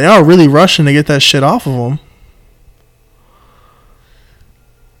 They are really rushing to get that shit off of him.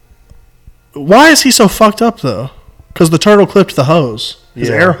 Why is he so fucked up, though? Because the turtle clipped the hose. His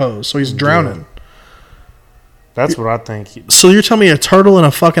Yeah. air hose, so he's drowning. That's what I think. So you're telling me a turtle and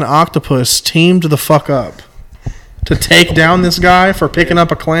a fucking octopus teamed the fuck up to take down this guy for picking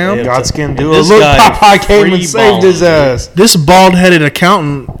up a clam? Yeah. God's can do it. This Look, guy Popeye came and free saved his balling, ass. This bald-headed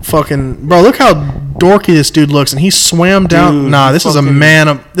accountant fucking... Bro, look how dorky this dude looks, and he swam down... Dude, nah, he this is a fucking-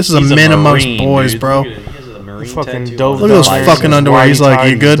 man... This is a He's men amongst Marine, boys, dude. bro. Look at it. He has a Marine Fucking tattoo dove on Look at his those leg. fucking underwear. He's like,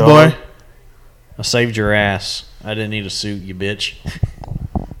 you good, boy? I saved your ass. I didn't need a suit, you bitch.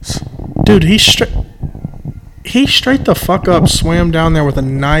 Dude, he straight the fuck up swam down there with a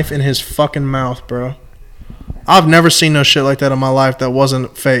knife in his fucking mouth, bro. I've never seen no shit like that in my life that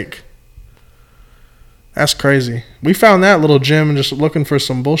wasn't fake. That's crazy. We found that little gym and just looking for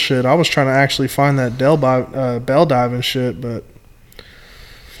some bullshit. I was trying to actually find that bell dive and shit, but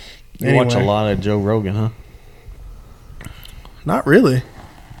You watch a lot of Joe Rogan, huh? Not really.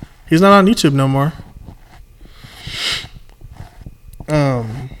 He's not on YouTube no more. Oh,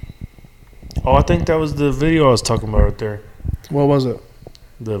 I think that was the video I was talking about right there. What was it?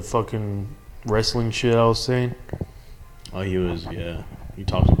 The fucking wrestling shit I was saying. Oh, he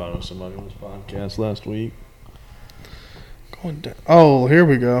talked about it with somebody on his podcast last week. Going down. Oh, here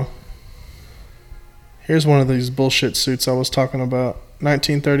we go. Here's one of these bullshit suits I was talking about.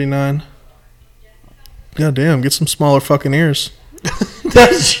 1939. God damn, get some smaller fucking ears.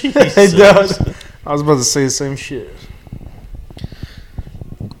 It does. I was about to say the same shit.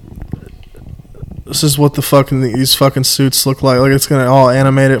 This is what these fucking suits look like. Like it's gonna all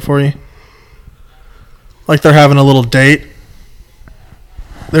animate it for you. Like they're having a little date.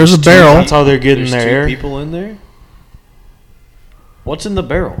 There's a barrel. That's how they're getting There's their two air. people in there? What's in the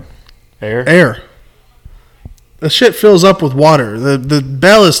barrel? Air. The shit fills up with water. The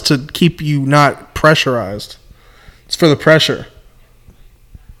bell is to keep you not pressurized. It's for the pressure.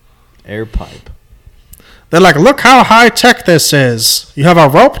 Air pipe. They're like, look how high tech this is. You have a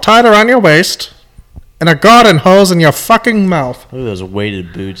rope tied around your waist and a garden hose in your fucking mouth. Look at those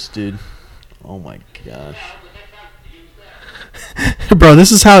weighted boots, dude. Oh my gosh. Bro,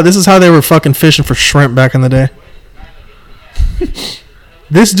 this is how they were fucking fishing for shrimp back in the day.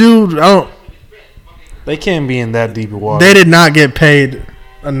 This dude, They can't be in that deep of water. they did not get paid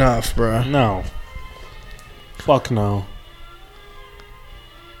enough, bro. No. Fuck no.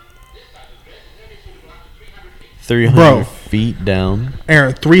 300 Bro. feet down.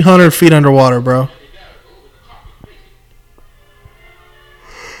 Aaron, 300 feet underwater, bro.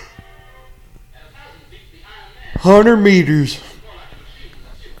 $100 meters.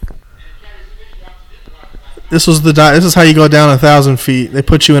 This is how you go down 1,000 feet. They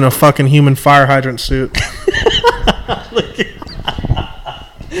put you in a fucking human fire hydrant suit.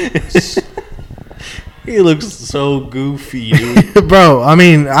 He looks so goofy, dude. Bro, I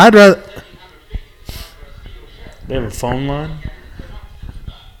mean, I'd rather... They have a phone line?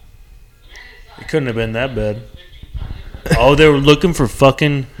 It couldn't have been that bad. Oh, they were looking for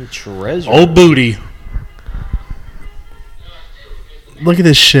fucking Treasure. old booty. Look at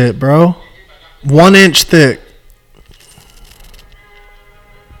this shit, bro. 1 inch thick.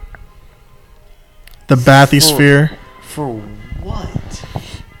 The bathysphere. For what?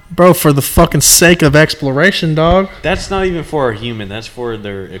 Bro, for the fucking sake of exploration, dog. That's not even for a human. That's for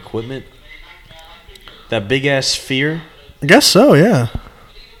their equipment. That big ass sphere. I guess so, yeah.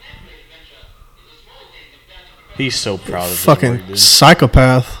 He's so proud of his Fucking work, dude.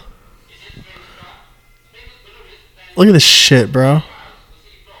 psychopath. Look at this shit, bro.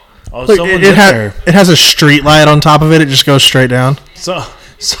 Oh, Look, someone's it in there. has a street light on top of it. It just goes straight down. So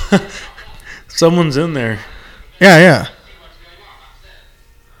someone's in there. Yeah, yeah.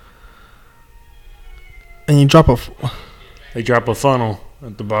 And you drop a... They drop a funnel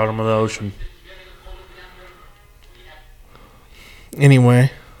at the bottom of the ocean.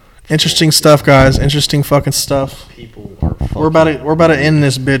 Anyway. Interesting stuff, guys. Interesting fucking stuff. People are fucking We're about to end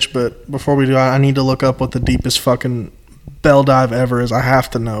this bitch, but before we do, I need to look up what the deepest fucking bell dive ever is. I have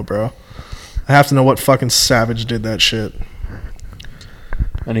to know, bro. I have to know what fucking savage did that shit.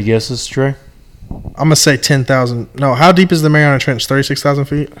 Any guesses, Trey? I'm gonna say 10,000. No, how deep is the Mariana Trench? 36,000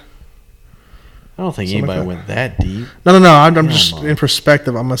 feet. I don't think Something anybody like went that deep. No. I'm Hell just no. in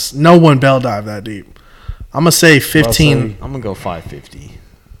perspective. No one bell dive that deep. I'm gonna say 15, I'm going to go 550.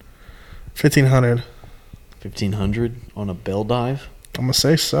 1,500. 1,500 on a bell dive? I'm gonna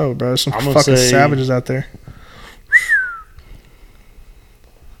say so, bro. There's some I'm gonna fucking say- savages out there.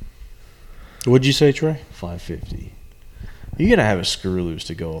 What'd you say, Trey? 550. You got to have a screw loose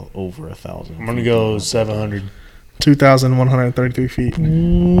to go over 1,000. I'm gonna go 700. 2,133 feet.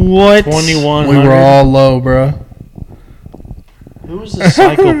 What? 2,100. We were all low, bro. Who was the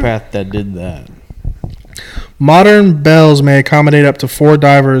psychopath that did that? Modern bells may accommodate up to 4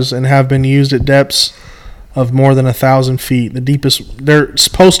 divers and have been used at depths of more than 1,000 feet. The deepest, they're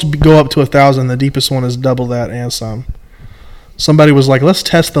supposed to go up to 1,000. The deepest one is double that and some. Somebody was like, let's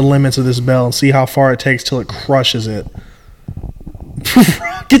test the limits of this bell and see how far it takes till it crushes it.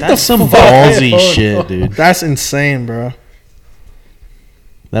 Get That's some fuck out. ballsy shit, dude. That's insane, bro.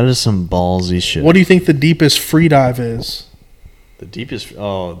 That is some ballsy shit. What do you think the deepest free dive is? The deepest...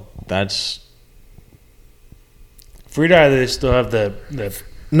 Oh, that's... Freedive, they still have that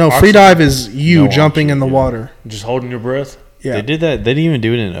No, free Oxygen. dive is you No jumping in the oxygen. water. just holding your breath. Yeah. They did that. They didn't even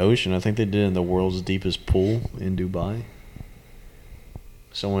do it in the ocean. I think they did it in the world's deepest pool in Dubai.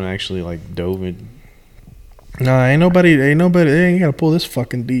 Someone actually like dove in. Nah, ain't nobody. They ain't gotta pull this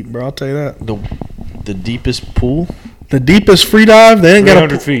fucking deep, bro. I'll tell you that. The deepest pool. The deepest free dive, they ain't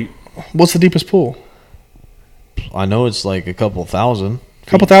gotta. 300 feet. What's the deepest pool? I know it's like a couple thousand.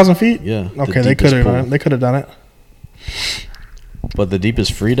 Couple thousand feet. Yeah. the Okay, they deepest could have pool. done it. They could have done it. But the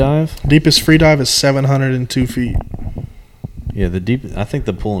deepest free dive. Deepest free dive is 702 feet. Yeah, the deep. I think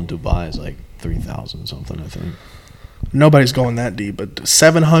the pool in Dubai is like 3,000 something. I think. Nobody's going that deep, but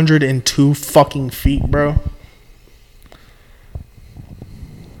 702 fucking feet, bro.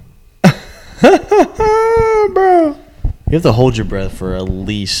 Bro. You have to hold your breath for at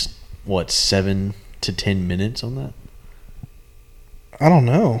least what 7 to 10 minutes on that. I don't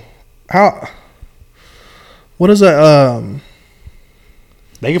know. How? What is that?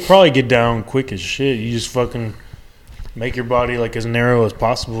 They could probably get down quick as shit. You just fucking make your body like as narrow as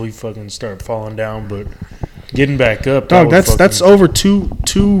possible. You fucking start falling down, but getting back up. Dog, that would that's fucking- over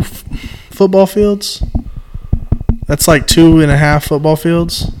two football fields. That's like 2.5 football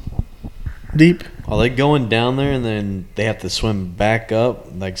fields deep. Are they going down there and then they have to swim back up?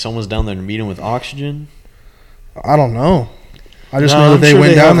 Like someone's down there to meet them with oxygen? I don't know. I just No, know that I'm they sure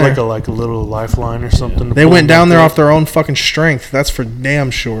went down have there. like a little lifeline or something. to They pull went them down there up off their own fucking strength. That's for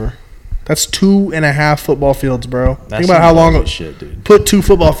damn sure. That's 2.5 football fields, bro. That's Think about how some long. ballsy shit, dude. Put 2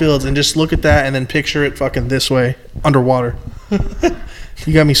 football fields and just look at that and then picture it fucking this way underwater.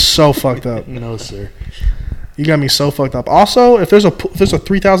 You got me so fucked up. No, sir. You got me so fucked up. Also, if there's a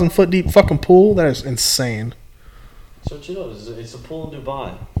 3,000 foot deep fucking pool, that is insane. So what you know, it's a pool in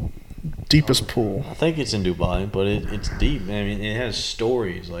Dubai. Deepest pool. I think it's in Dubai, but it's deep. I mean, it has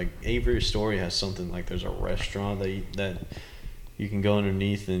stories. Like Avery's story has something like there's a restaurant that you can go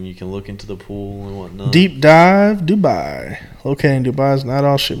underneath and you can look into the pool and whatnot. Deep dive Dubai. Located in Dubai's not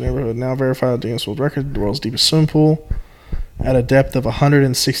all ship neighborhood. Now verified the Guinness World Record. The world's deepest swimming pool at a depth of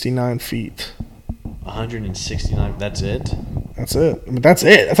 169 feet. 169. That's it. That's it. I mean, that's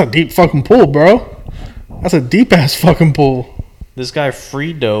it. That's a deep fucking pool, bro. That's a deep ass fucking pool. This guy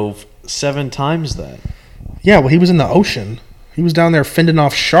free dove 7 times that. Yeah, well, he was in the ocean. He was down there fending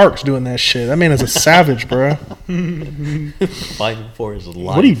off sharks doing that shit. That man is a savage, bro. Fighting for his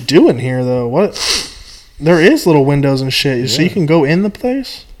life. What are you doing here, though? What? There is little windows and shit, so you can go in the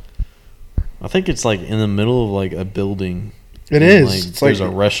place. I think it's like in the middle of like a building. It is. There's a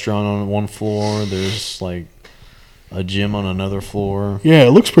restaurant on one floor. There's like a gym on another floor. Yeah,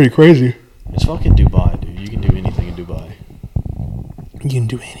 it looks pretty crazy. It's fucking Dubai, dude. You can do anything in Dubai. You can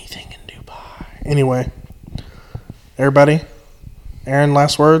do anything in Dubai. Anyway, everybody, Aaron,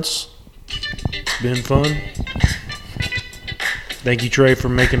 last words? It's been fun. Thank you, Trey, for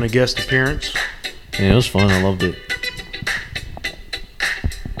making a guest appearance. Yeah, it was fun. I loved it.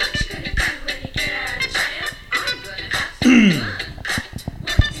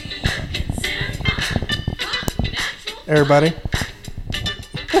 Everybody.